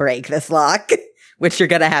handily break this lock, which you're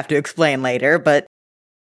going to have to explain later, but...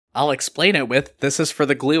 I'll explain it with, this is for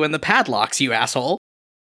the glue and the padlocks, you asshole.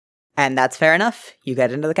 And that's fair enough. You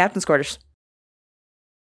get into the captain's quarters.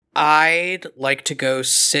 I'd like to go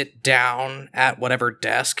sit down at whatever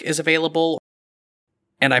desk is available,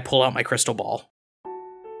 and I pull out my crystal ball.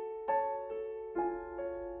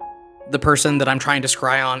 The person that I'm trying to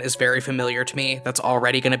scry on is very familiar to me. That's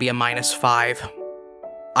already going to be a -5.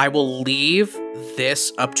 I will leave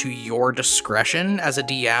this up to your discretion as a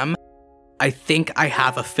DM. I think I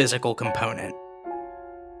have a physical component.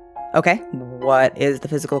 Okay, what is the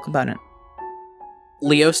physical component?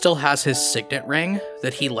 Leo still has his signet ring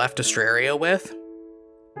that he left Astraria with.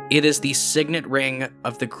 It is the signet ring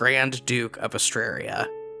of the Grand Duke of Astraria,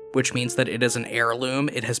 which means that it is an heirloom.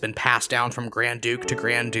 It has been passed down from Grand Duke to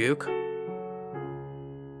Grand Duke.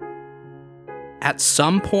 At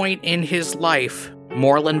some point in his life,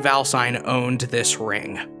 Morlun Valsine owned this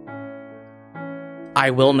ring. I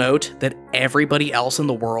will note that everybody else in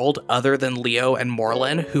the world, other than Leo and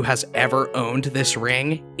Morlun, who has ever owned this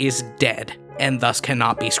ring, is dead, and thus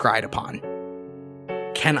cannot be scryed upon.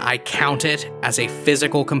 Can I count it as a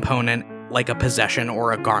physical component, like a possession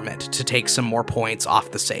or a garment, to take some more points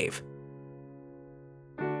off the save?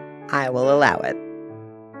 I will allow it.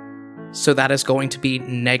 So that is going to be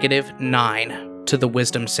 -9 to the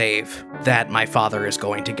wisdom save that my father is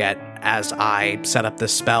going to get as I set up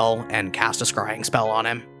this spell and cast a scrying spell on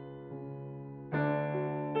him.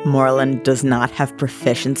 Morlun does not have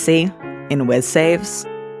proficiency in Wiz saves,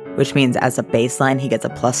 which means as a baseline he gets a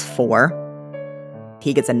 +4.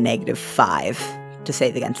 He gets a -5 to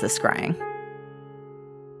save against the scrying.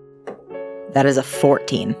 That is a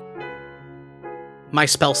 14. My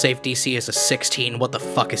spell save DC is a 16. What the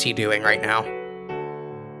fuck is he doing right now?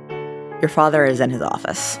 Your father is in his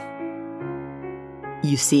office.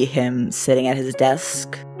 You see him sitting at his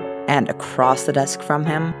desk, and across the desk from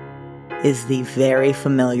him is the very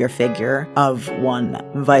familiar figure of one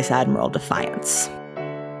Vice Admiral Defiance.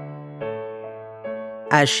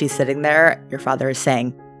 As she's sitting there, your father is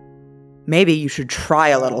saying, "Maybe you should try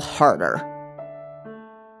a little harder."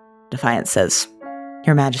 Defiance says,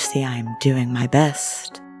 "Your Majesty, I am doing my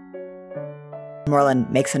best." Morlun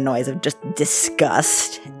makes a noise of just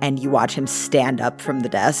disgust, and you watch him stand up from the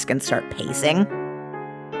desk and start pacing.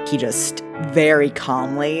 He just very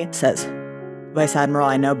calmly says, "Vice Admiral,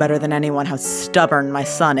 I know better than anyone how stubborn my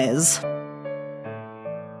son is.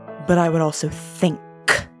 But I would also think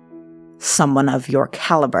someone of your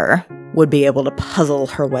caliber would be able to puzzle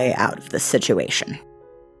her way out of this situation.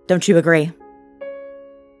 Don't you agree?"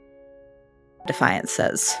 Defiance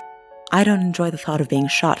says, "I don't enjoy the thought of being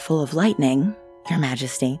shot full of lightning, Your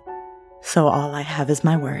Majesty, so all I have is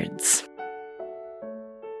my words."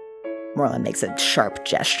 Morlun makes a sharp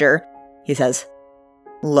gesture. He says,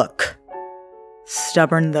 "Look,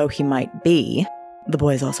 stubborn though he might be, the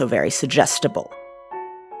boy is also very suggestible.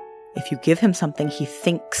 If you give him something he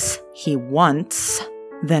thinks he wants,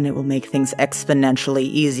 then it will make things exponentially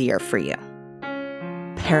easier for you.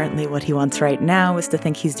 Apparently what he wants right now is to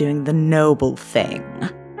think he's doing the noble thing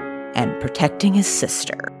and protecting his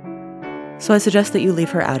sister. So I suggest that you leave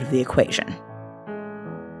her out of the equation."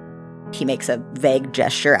 He makes a vague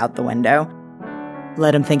gesture out the window.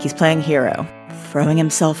 "Let him think he's playing hero, throwing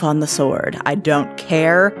himself on the sword. I don't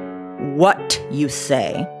care what you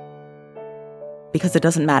say, because it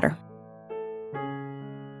doesn't matter.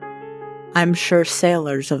 I'm sure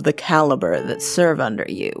sailors of the caliber that serve under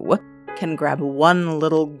you can grab one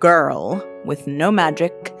little girl with no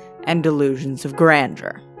magic and delusions of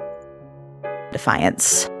grandeur."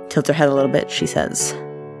 Defiance tilts her head a little bit. She says,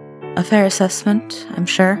 "A fair assessment, I'm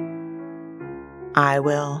sure. I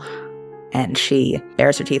will." And she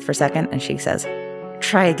bares her teeth for a second, and she says,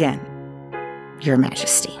 "Try again, Your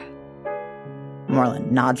Majesty."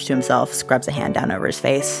 Morlun nods to himself, scrubs a hand down over his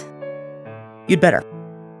face. "You'd better.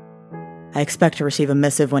 I expect to receive a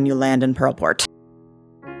missive when you land in Pearlport.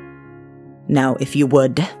 Now, if you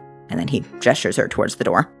would," and then he gestures her towards the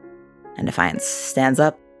door. And Defiance stands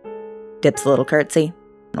up, dips a little curtsy,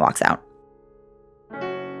 and walks out.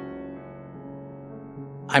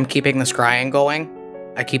 I'm keeping the scrying going.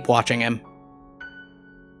 I keep watching him.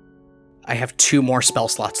 I have 2 more spell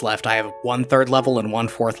slots left. I have 1 3rd level and 1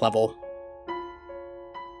 4th level.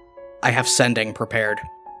 I have Sending prepared.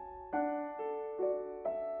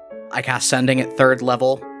 I cast Sending at 3rd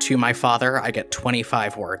level to my father. I get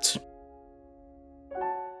 25 words.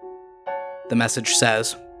 The message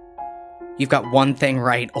says, "You've got one thing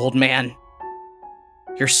right, old man.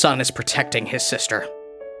 Your son is protecting his sister.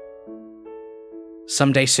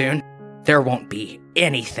 Someday soon, there won't be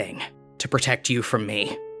anything to protect you from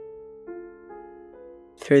me."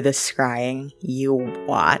 Through the scrying, you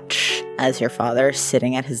watch as your father,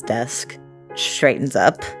 sitting at his desk, straightens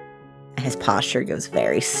up, and his posture goes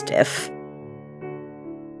very stiff.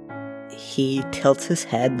 He tilts his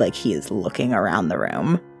head like he is looking around the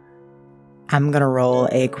room. I'm gonna roll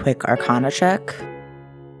a quick Arcana check.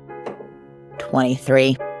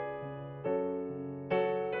 23.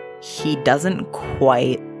 He doesn't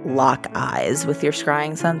quite lock eyes with your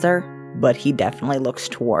scrying sensor, but he definitely looks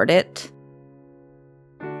toward it.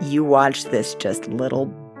 You watch this just little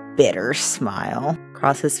bitter smile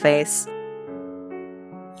cross his face.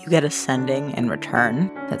 You get a sending in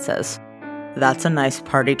return that says, "That's a nice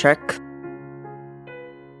party trick.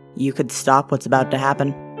 You could stop what's about to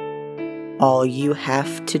happen. All you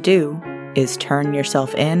have to do is turn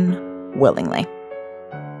yourself in willingly."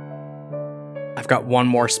 I've got one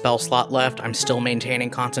more spell slot left. I'm still maintaining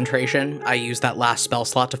concentration. I use that last spell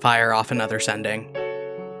slot to fire off another sending.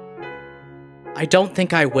 I don't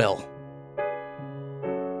think I will.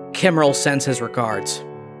 Kimmerl sends his regards.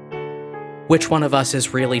 Which one of us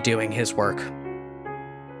is really doing his work?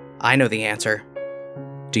 I know the answer.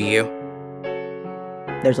 Do you?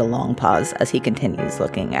 There's a long pause as he continues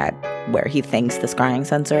looking at where he thinks the scrying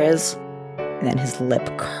sensor is, and then his lip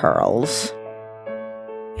curls.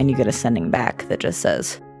 And you get a sending back that just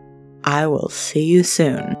says, "I will see you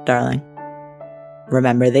soon, darling.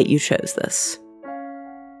 Remember that you chose this."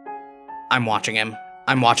 I'm watching him.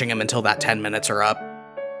 I'm watching him until that 10 minutes are up.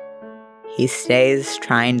 He stays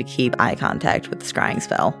trying to keep eye contact with the scrying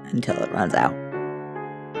spell until it runs out.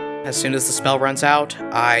 As soon as the spell runs out,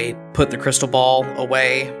 I put the crystal ball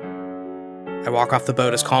away. I walk off the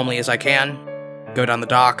boat as calmly as I can, go down the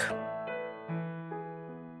dock.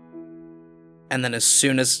 And then as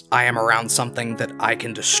soon as I am around something that I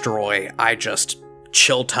can destroy, I just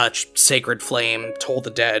chill touch, sacred flame, toll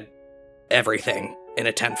the dead, everything in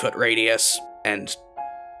a 10-foot radius, and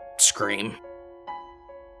scream.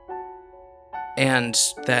 And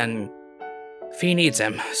then Fee needs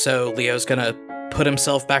him, so Leo's gonna put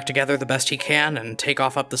himself back together the best he can and take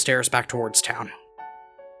off up the stairs back towards town.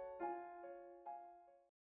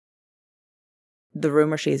 The room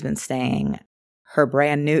where she's been staying, her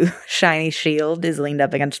brand new shiny shield is leaned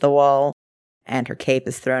up against the wall, and her cape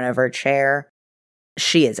is thrown over a chair.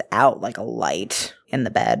 She is out like a light in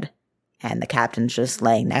the bed, and the captain's just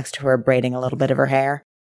laying next to her, braiding a little bit of her hair,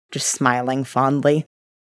 just smiling fondly.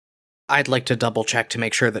 I'd like to double check to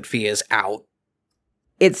make sure that Fee is out.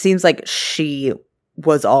 It seems like she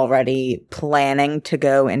was already planning to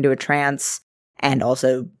go into a trance, and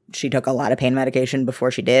also she took a lot of pain medication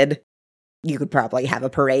before she did. You could probably have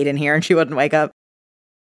a parade in here and she wouldn't wake up.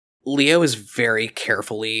 Leo is very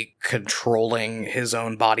carefully controlling his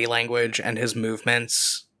own body language and his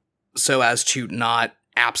movements so as to not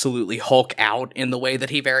absolutely Hulk out in the way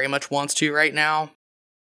that he very much wants to right now.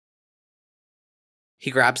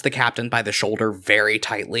 He grabs the captain by the shoulder very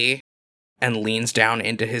tightly and leans down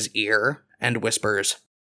into his ear and whispers,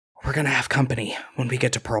 "We're gonna have company when we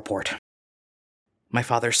get to Pearlport. My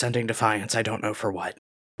father's sending defiance, I don't know for what,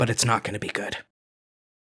 but it's not gonna be good."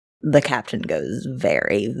 The captain goes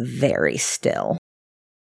very, very still.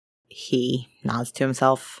 He nods to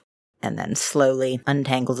himself and then slowly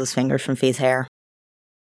untangles his fingers from Fee's hair.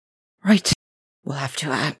 "Right, we'll have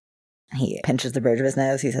to, He pinches the bridge of his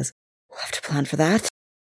nose. He says, "We'll have to plan for that."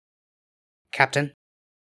 Captain?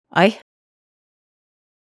 Aye?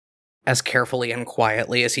 As carefully and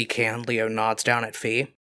quietly as he can, Leo nods down at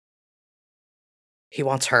Fee. He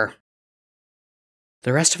wants her.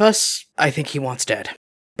 The rest of us, I think he wants dead.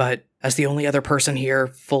 But as the only other person here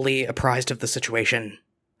fully apprised of the situation,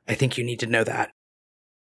 I think you need to know that.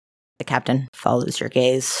 The captain follows your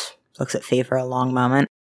gaze, looks at Fee for a long moment,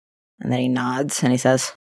 and then he nods and he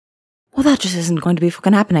says, "Well, that just isn't going to be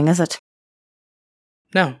fucking happening, is it?"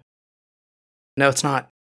 No. No, it's not.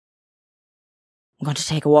 "I'm going to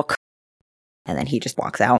take a walk." And then he just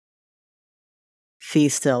walks out.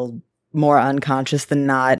 Fee's still more unconscious than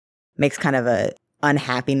not, makes kind of a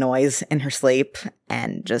unhappy noise in her sleep,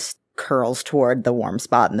 and just curls toward the warm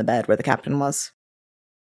spot in the bed where the captain was.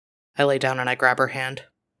 I lay down and I grab her hand.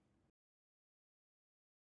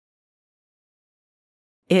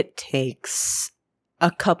 It takes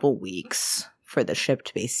a couple weeks for the ship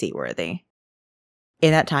to be seaworthy.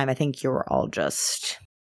 In that time, I think you were all just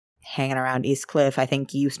hanging around East Cliff. I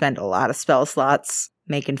think you spent a lot of spell slots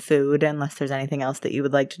making food, unless there's anything else that you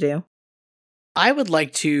would like to do. I would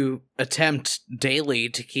like to attempt daily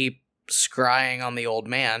to keep scrying on the old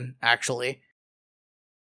man, actually.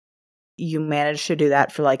 You manage to do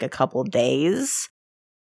that for like a couple days,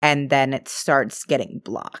 and then it starts getting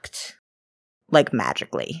blocked. Like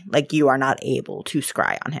magically. Like you are not able to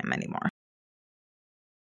scry on him anymore.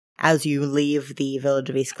 As you leave the village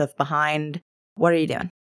of East Cliff behind, what are you doing?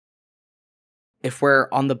 If we're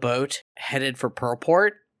on the boat headed for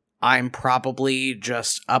Pearlport, I'm probably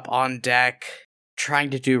just up on deck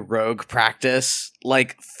trying to do rogue practice,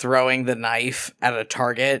 like throwing the knife at a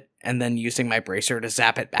target and then using my bracer to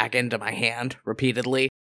zap it back into my hand repeatedly.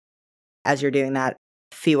 As you're doing that,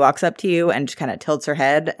 Fee walks up to you and just kind of tilts her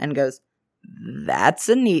head and goes, "That's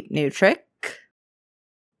a neat new trick."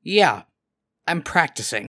 Yeah, I'm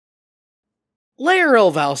practicing.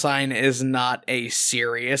 Laeral Valsine is not a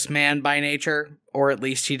serious man by nature, or at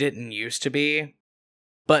least he didn't used to be,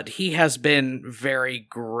 but he has been very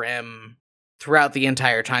grim throughout the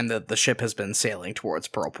entire time that the ship has been sailing towards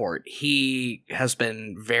Pearlport. He has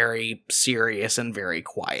been very serious and very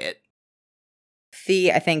quiet.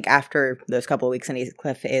 Fee, I think after those couple of weeks in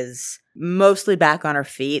Heathcliff, is mostly back on her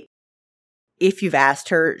feet. If you've asked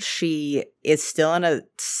her, she is still in a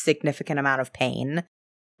significant amount of pain,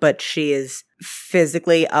 but she is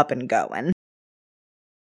physically up and going.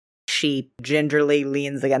 She gingerly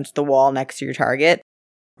leans against the wall next to your target,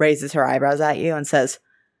 raises her eyebrows at you, and says,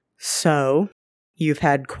 "So, you've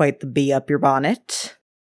had quite the bee up your bonnet.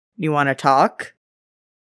 You want to talk?"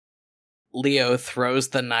 Leo throws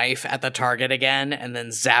the knife at the target again and then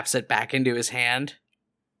zaps it back into his hand.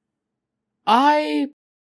 I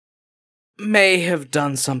may have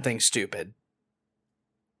done something stupid.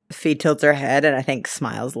 Fee tilts her head and I think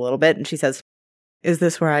smiles a little bit, and she says, "Is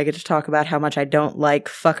this where I get to talk about how much I don't like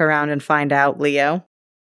fuck around and find out, Leo?"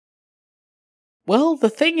 Well, the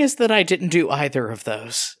thing is that I didn't do either of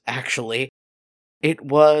those, actually. It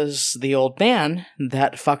was the old man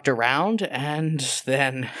that fucked around, and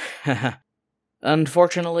then...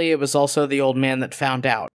 Unfortunately, it was also the old man that found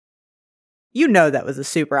out. You know that was a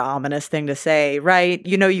super ominous thing to say, right?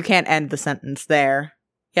 You know you can't end the sentence there.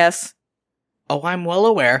 Yes? Oh, I'm well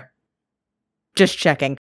aware. Just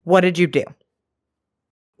checking. What did you do?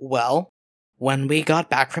 Well, when we got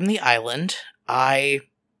back from the island, I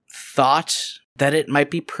thought that it might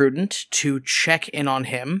be prudent to check in on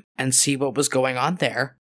him and see what was going on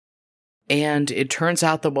there. And it turns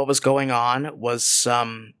out that what was going on was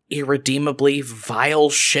some irredeemably vile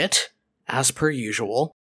shit, as per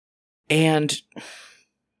usual. And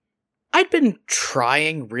I'd been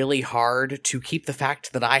trying really hard to keep the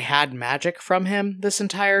fact that I had magic from him this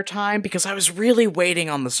entire time, because I was really waiting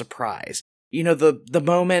on the surprise. You know, the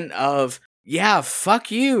moment of, yeah, fuck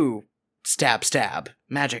you, stab, stab,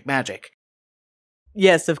 magic, magic.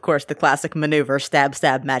 Yes, of course, the classic maneuver, stab,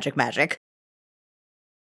 stab, magic, magic.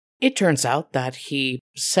 It turns out that he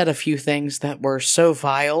said a few things that were so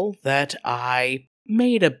vile that I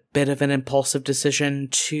made a bit of an impulsive decision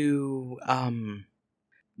to,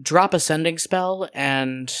 drop a sending spell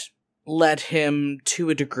and let him, to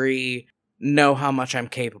a degree, know how much I'm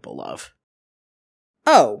capable of.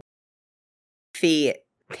 Oh. Fee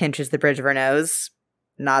pinches the bridge of her nose,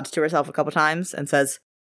 nods to herself a couple times, and says,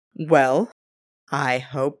 "Well, I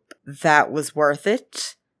hope that was worth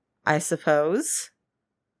it, I suppose."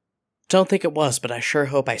 Don't think it was, but I sure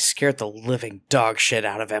hope I scared the living dog shit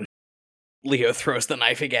out of him. Leo throws the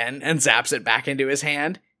knife again and zaps it back into his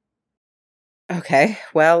hand. Okay,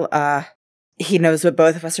 well, he knows what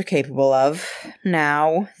both of us are capable of.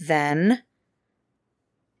 Now, then,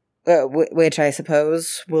 which I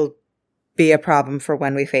suppose will be a problem for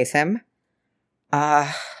when we face him.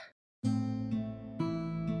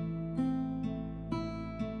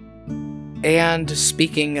 And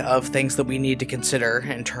speaking of things that we need to consider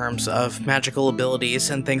in terms of magical abilities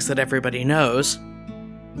and things that everybody knows,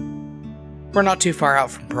 we're not too far out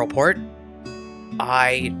from Pearlport.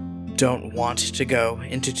 I don't want to go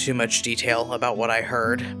into too much detail about what I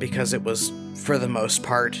heard, because it was, for the most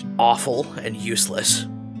part, awful and useless.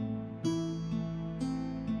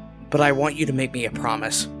 But I want you to make me a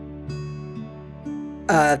promise.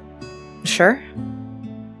 Sure?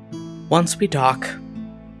 Once we dock,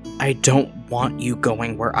 I don't want you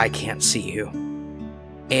going where I can't see you.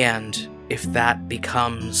 And if that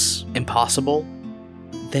becomes impossible,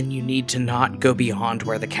 then you need to not go beyond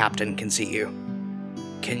where the captain can see you.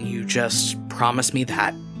 Can you just promise me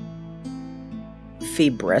that? Fee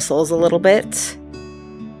bristles a little bit.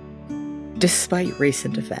 Despite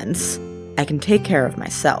recent events, I can take care of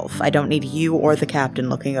myself. I don't need you or the captain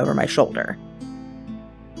looking over my shoulder.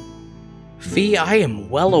 Fee, I am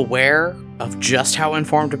well aware of just how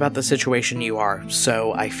informed about the situation you are,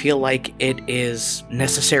 so I feel like it is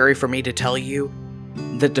necessary for me to tell you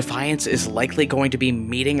that Defiance is likely going to be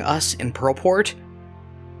meeting us in Pearlport,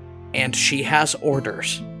 and she has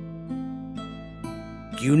orders.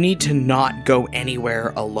 You need to not go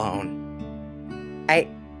anywhere alone.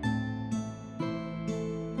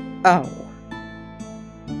 Oh.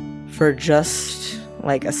 For just,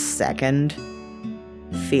 like, a second,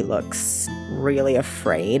 Fee looks really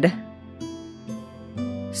afraid.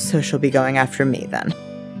 So she'll be going after me then.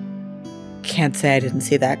 Can't say I didn't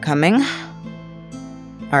see that coming.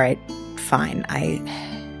 Alright, fine. I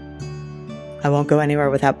won't go anywhere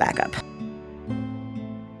without backup.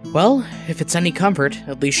 Well, if it's any comfort,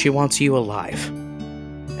 at least she wants you alive.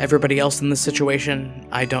 Everybody else in this situation,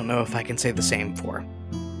 I don't know if I can say the same for.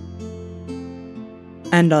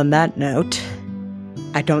 And on that note,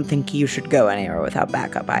 I don't think you should go anywhere without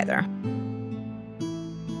backup either.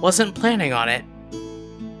 Wasn't planning on it,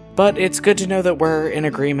 but it's good to know that we're in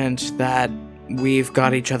agreement that we've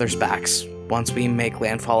got each other's backs once we make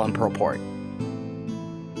landfall in Pearlport.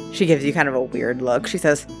 She gives you kind of a weird look. She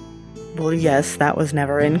says, well, yes, that was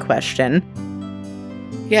never in question.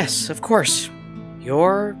 Yes, of course.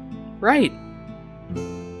 You're right.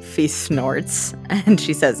 Fee snorts, and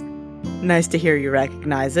she says, nice to hear you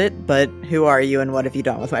recognize it, but who are you and what have you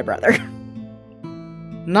done with my brother?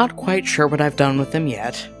 Not quite sure what I've done with him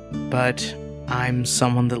yet, but I'm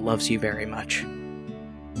someone that loves you very much.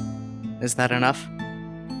 Is that enough?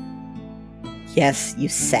 Yes, you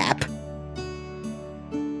sap.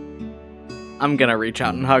 I'm gonna reach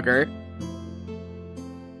out and hug her.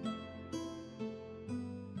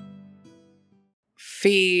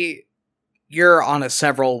 Fee, you're on a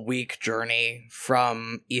several-week journey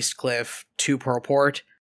from Eastcliff to Pearlport,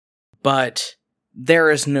 but there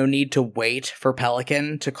is no need to wait for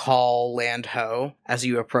Pelican to call land ho as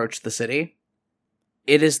you approach the city.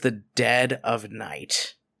 It is the dead of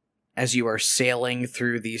night as you are sailing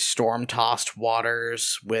through these storm-tossed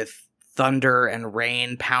waters with thunder and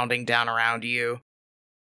rain pounding down around you.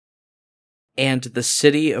 And the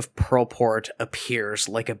city of Pearlport appears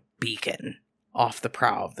like a beacon off the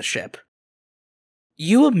prow of the ship.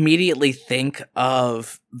 You immediately think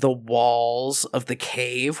of the walls of the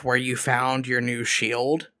cave where you found your new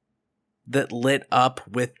shield that lit up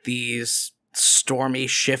with these stormy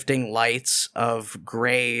shifting lights of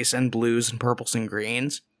grays and blues and purples and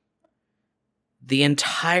greens. The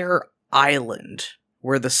entire island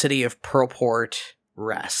where the city of Pearlport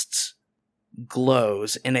rests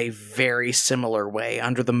glows in a very similar way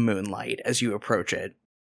under the moonlight as you approach it.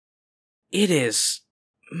 It is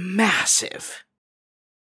massive.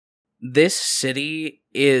 This city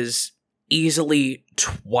is easily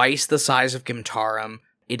twice the size of Gimtarum.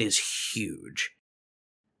 It is huge.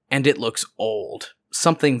 And it looks old.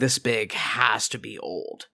 Something this big has to be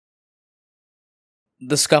old.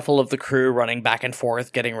 The scuffle of the crew running back and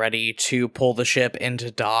forth, getting ready to pull the ship into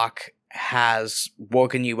dock, has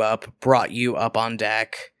woken you up, brought you up on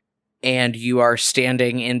deck, and you are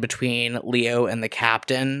standing in between Leo and the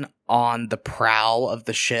captain on the prow of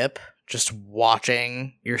the ship, just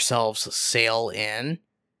watching yourselves sail in.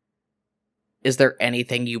 Is there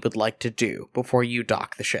anything you would like to do before you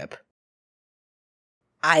dock the ship?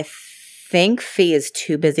 I think Fee is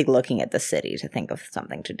too busy looking at the city to think of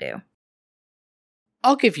something to do.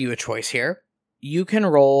 I'll give you a choice here. You can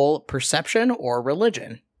roll perception or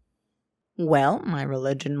religion. Well, my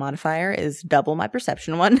religion modifier is double my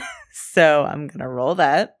perception one, so I'm going to roll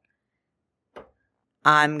that.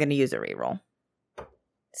 I'm going to use a reroll.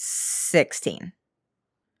 16.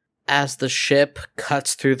 As the ship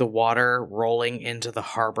cuts through the water, rolling into the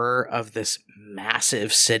harbor of this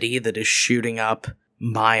massive city that is shooting up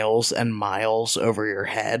miles and miles over your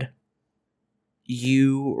head,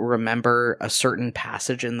 you remember a certain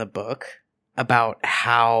passage in the book about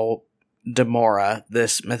how Demora,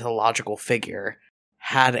 this mythological figure,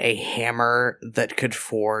 had a hammer that could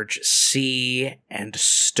forge sea and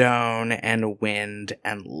stone and wind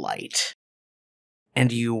and light.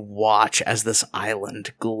 And you watch as this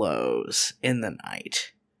island glows in the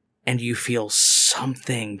night, and you feel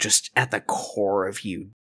something just at the core of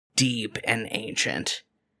you, deep and ancient,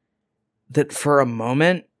 that for a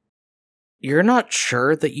moment, you're not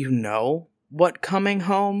sure that you know what coming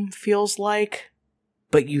home feels like,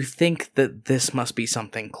 but you think that this must be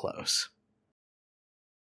something close.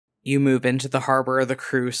 You move into the harbor, the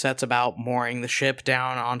crew sets about mooring the ship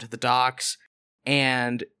down onto the docks,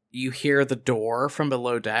 and you hear the door from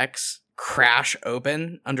below decks crash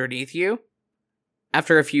open underneath you.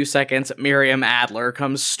 After a few seconds, Miriam Adler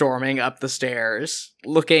comes storming up the stairs,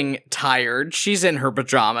 looking tired. She's in her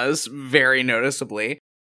pajamas, very noticeably.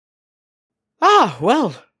 Ah,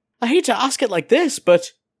 well, I hate to ask it like this,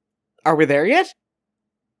 but are we there yet?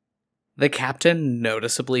 The captain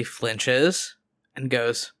noticeably flinches and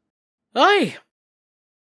goes, Aye.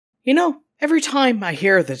 You know, every time I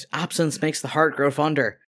hear that absence makes the heart grow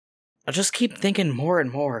fonder, I just keep thinking more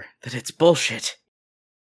and more that it's bullshit.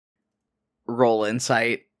 Roll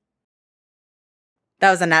insight.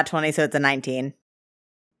 That was a nat 20, so it's a 19.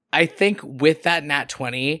 I think with that nat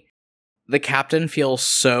 20, The captain feels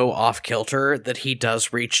so off-kilter that he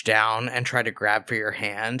does reach down and try to grab for your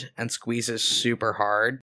hand and squeezes super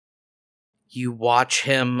hard. You watch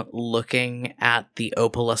him looking at the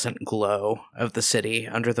opalescent glow of the city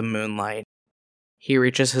under the moonlight. He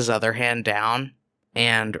reaches his other hand down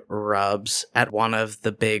and rubs at one of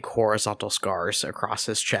the big horizontal scars across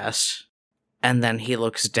his chest. And then he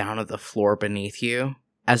looks down at the floor beneath you,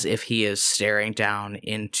 as if he is staring down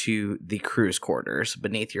into the crew's quarters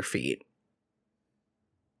beneath your feet.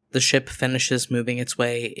 The ship finishes moving its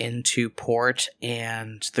way into port,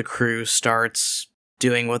 and the crew starts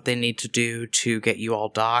doing what they need to do to get you all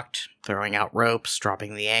docked, throwing out ropes,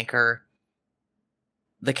 dropping the anchor.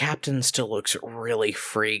 The captain still looks really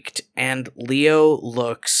freaked, and Leo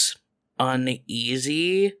looks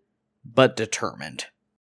uneasy, but determined.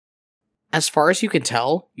 As far as you can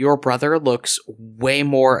tell, your brother looks way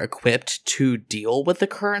more equipped to deal with the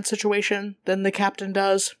current situation than the captain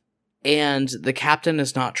does, and the captain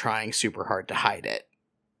is not trying super hard to hide it.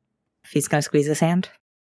 He's gonna squeeze his hand.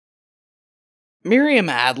 Miriam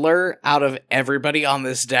Adler, out of everybody on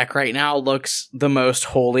this deck right now, looks the most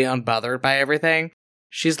wholly unbothered by everything.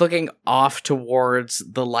 She's looking off towards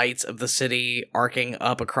the lights of the city arcing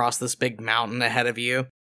up across this big mountain ahead of you.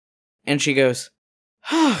 And she goes,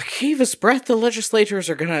 "Oh, Kiva's breath, the legislators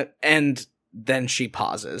are gonna..." And then she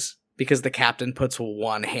pauses, because the captain puts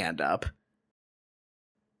one hand up.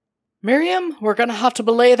 "Miriam, we're gonna have to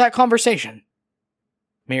belay that conversation."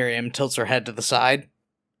 Miriam tilts her head to the side.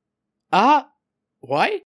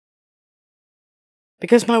 Why?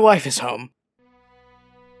 "Because my wife is home."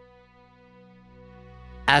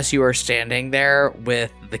 As you are standing there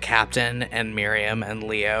with the captain and Miriam and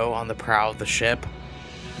Leo on the prow of the ship,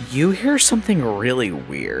 you hear something really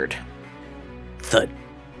weird. Thud.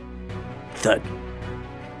 Thud.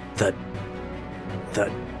 Thud.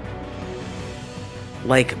 Thud.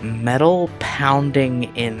 Like metal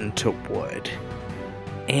pounding into wood.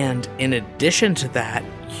 And in addition to that,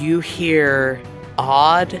 you hear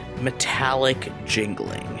odd metallic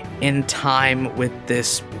jingling in time with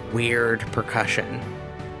this weird percussion.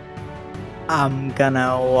 I'm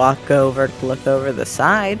gonna walk over to look over the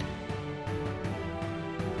side.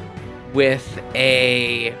 With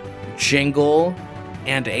a jingle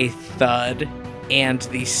and a thud and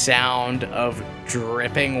the sound of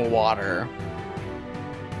dripping water,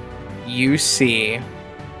 you see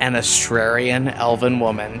an Astrarian elven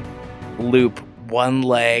woman loop one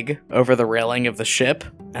leg over the railing of the ship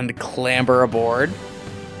and clamber aboard.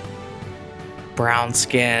 Brown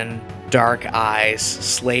skin, dark eyes,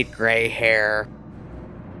 slate gray hair,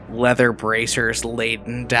 leather bracers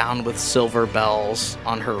laden down with silver bells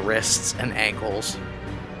on her wrists and ankles.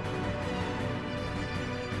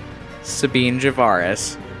 Sabine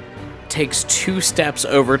Javaris takes 2 steps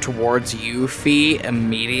over towards you, Fee,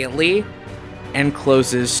 immediately, and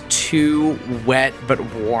closes 2 wet but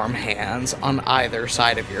warm hands on either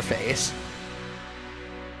side of your face.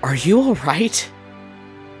 "Are you alright?"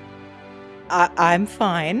 I'm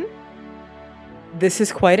fine. This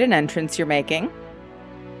is quite an entrance you're making.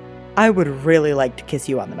 I would really like to kiss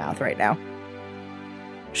you on the mouth right now.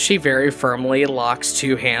 She very firmly locks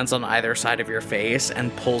 2 hands on either side of your face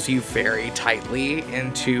and pulls you very tightly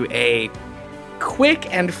into a quick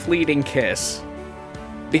and fleeting kiss.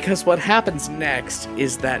 Because what happens next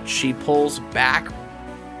is that she pulls back,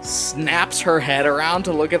 snaps her head around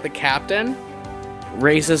to look at the captain,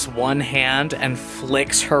 raises one hand and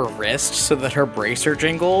flicks her wrist so that her bracer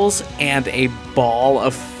jingles, and a ball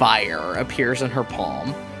of fire appears in her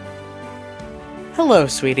palm. "Hello,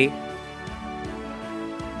 sweetie."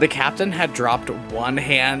 The captain had dropped one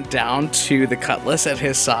hand down to the cutlass at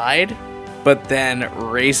his side, but then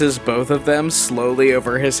raises both of them slowly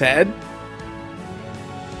over his head.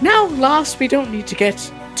 "Now, lass, we don't need to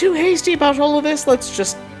get too hasty about all of this. Let's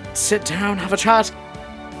just sit down, have a chat."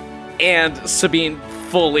 And Sabine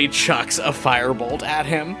fully chucks a firebolt at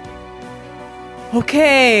him.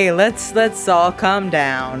 Okay, let's all calm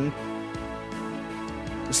down.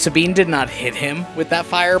 Sabine did not hit him with that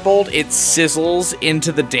firebolt. It sizzles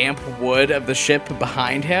into the damp wood of the ship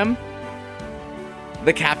behind him.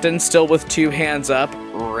 The captain, still with 2 hands up,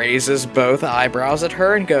 raises both eyebrows at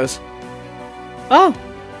her and goes, "Oh,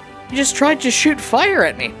 you just tried to shoot fire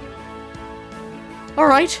at me.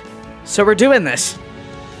 Alright, so we're doing this."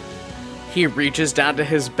 He reaches down to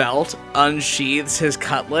his belt, unsheathes his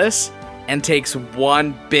cutlass, and takes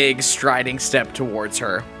one big striding step towards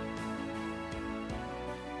her.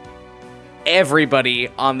 Everybody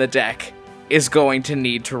on the deck is going to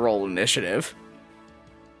need to roll initiative.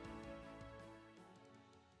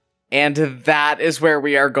 And that is where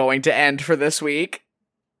we are going to end for this week.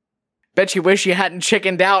 Bet you wish you hadn't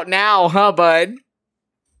chickened out now, huh, bud?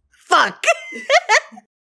 Fuck!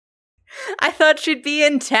 I thought she'd be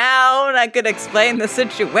in town. I could explain the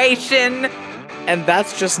situation. And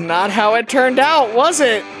that's just not how it turned out, was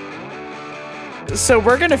it? So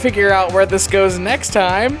we're gonna figure out where this goes next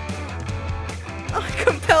time.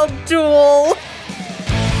 Compelled duel.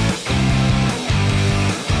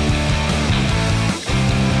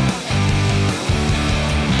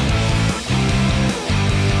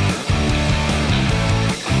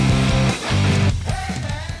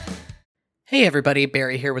 Hey everybody,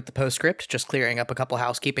 Barry here with the postscript, just clearing up a couple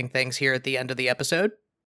housekeeping things here at the end of the episode.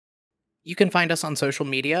 You can find us on social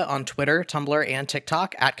media on Twitter, Tumblr, and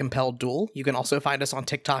TikTok at Compelled Duel. You can also find us on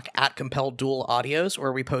TikTok at Compelled Duel Audios,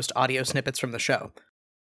 where we post audio snippets from the show.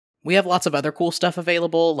 We have lots of other cool stuff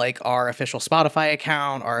available, like our official Spotify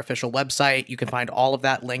account, our official website. You can find all of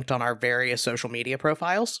that linked on our various social media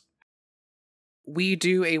profiles. We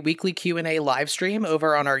do a weekly Q&A live stream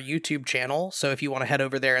over on our YouTube channel, so if you want to head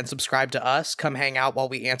over there and subscribe to us, come hang out while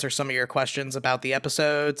we answer some of your questions about the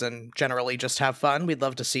episodes and generally just have fun, we'd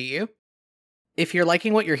love to see you. If you're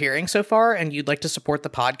liking what you're hearing so far and you'd like to support the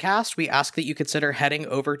podcast, we ask that you consider heading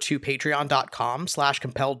over to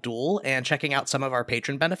patreon.com/compelledduel and checking out some of our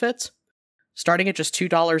patron benefits. Starting at just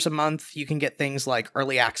 $2 a month, you can get things like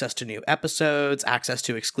early access to new episodes, access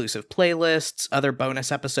to exclusive playlists, other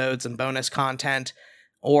bonus episodes and bonus content,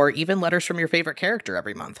 or even letters from your favorite character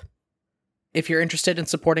every month. If you're interested in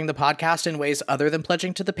supporting the podcast in ways other than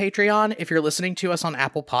pledging to the Patreon, if you're listening to us on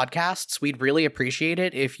Apple Podcasts, we'd really appreciate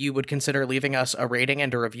it if you would consider leaving us a rating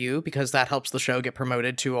and a review, because that helps the show get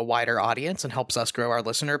promoted to a wider audience and helps us grow our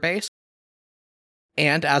listener base.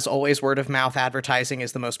 And as always, word of mouth advertising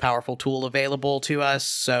is the most powerful tool available to us,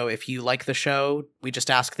 so if you like the show, we just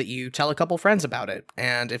ask that you tell a couple friends about it,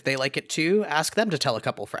 and if they like it too, ask them to tell a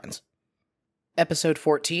couple friends. Episode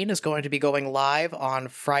 14 is going to be going live on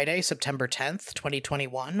Friday, September 10th,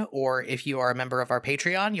 2021, or if you are a member of our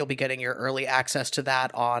Patreon, you'll be getting your early access to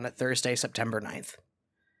that on Thursday, September 9th.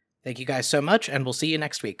 Thank you guys so much, and we'll see you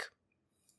next week.